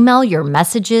 email your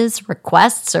messages,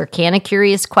 requests, or Canna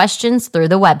Curious questions through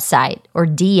the website or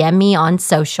DM me on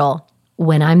social.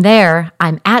 When I'm there,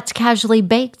 I'm at Casually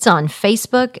Baked on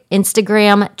Facebook,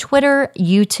 Instagram, Twitter,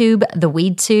 YouTube, The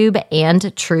WeedTube,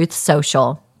 and Truth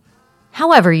Social.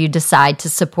 However you decide to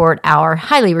support our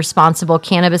highly responsible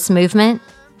cannabis movement,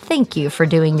 thank you for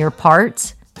doing your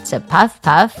part to puff,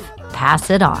 puff, pass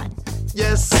it on.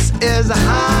 Yes, it's a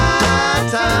high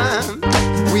time.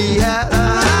 We had a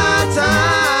high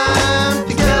time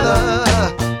together.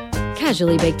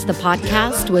 Casually Baked, the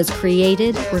podcast, was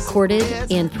created, recorded,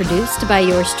 and produced by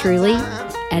yours truly.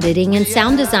 Editing and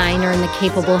sound design are in the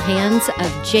capable hands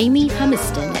of Jamie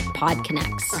Humiston at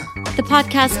PodConnects. The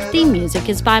podcast theme music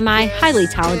is by my highly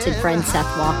talented friend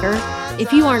Seth Walker.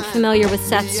 If you aren't familiar with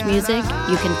Seth's music,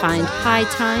 you can find High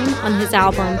Time on his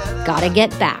album Gotta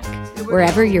Get Back,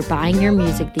 wherever you're buying your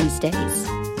music these days.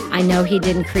 I know he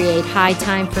didn't create High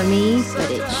Time for me,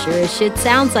 but it sure as shit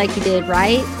sounds like he did,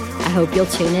 right? I hope you'll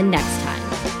tune in next time.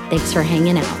 Thanks for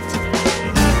hanging out.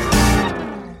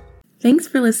 Thanks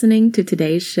for listening to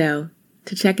today's show.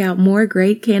 To check out more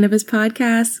great cannabis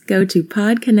podcasts, go to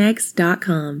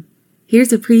podconnects.com.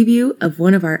 Here's a preview of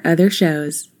one of our other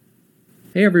shows.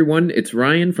 Hey everyone, it's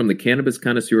Ryan from the Cannabis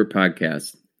Connoisseur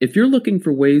Podcast. If you're looking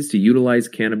for ways to utilize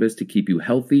cannabis to keep you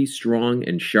healthy, strong,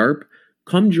 and sharp,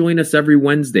 come join us every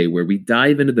Wednesday where we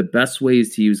dive into the best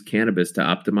ways to use cannabis to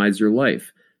optimize your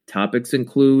life. Topics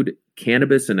include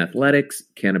cannabis and athletics,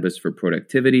 cannabis for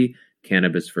productivity,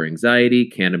 cannabis for anxiety,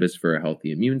 cannabis for a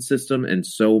healthy immune system, and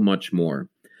so much more.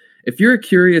 If you're a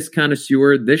curious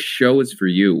connoisseur, this show is for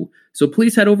you. So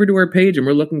please head over to our page, and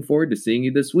we're looking forward to seeing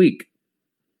you this week.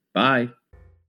 Bye.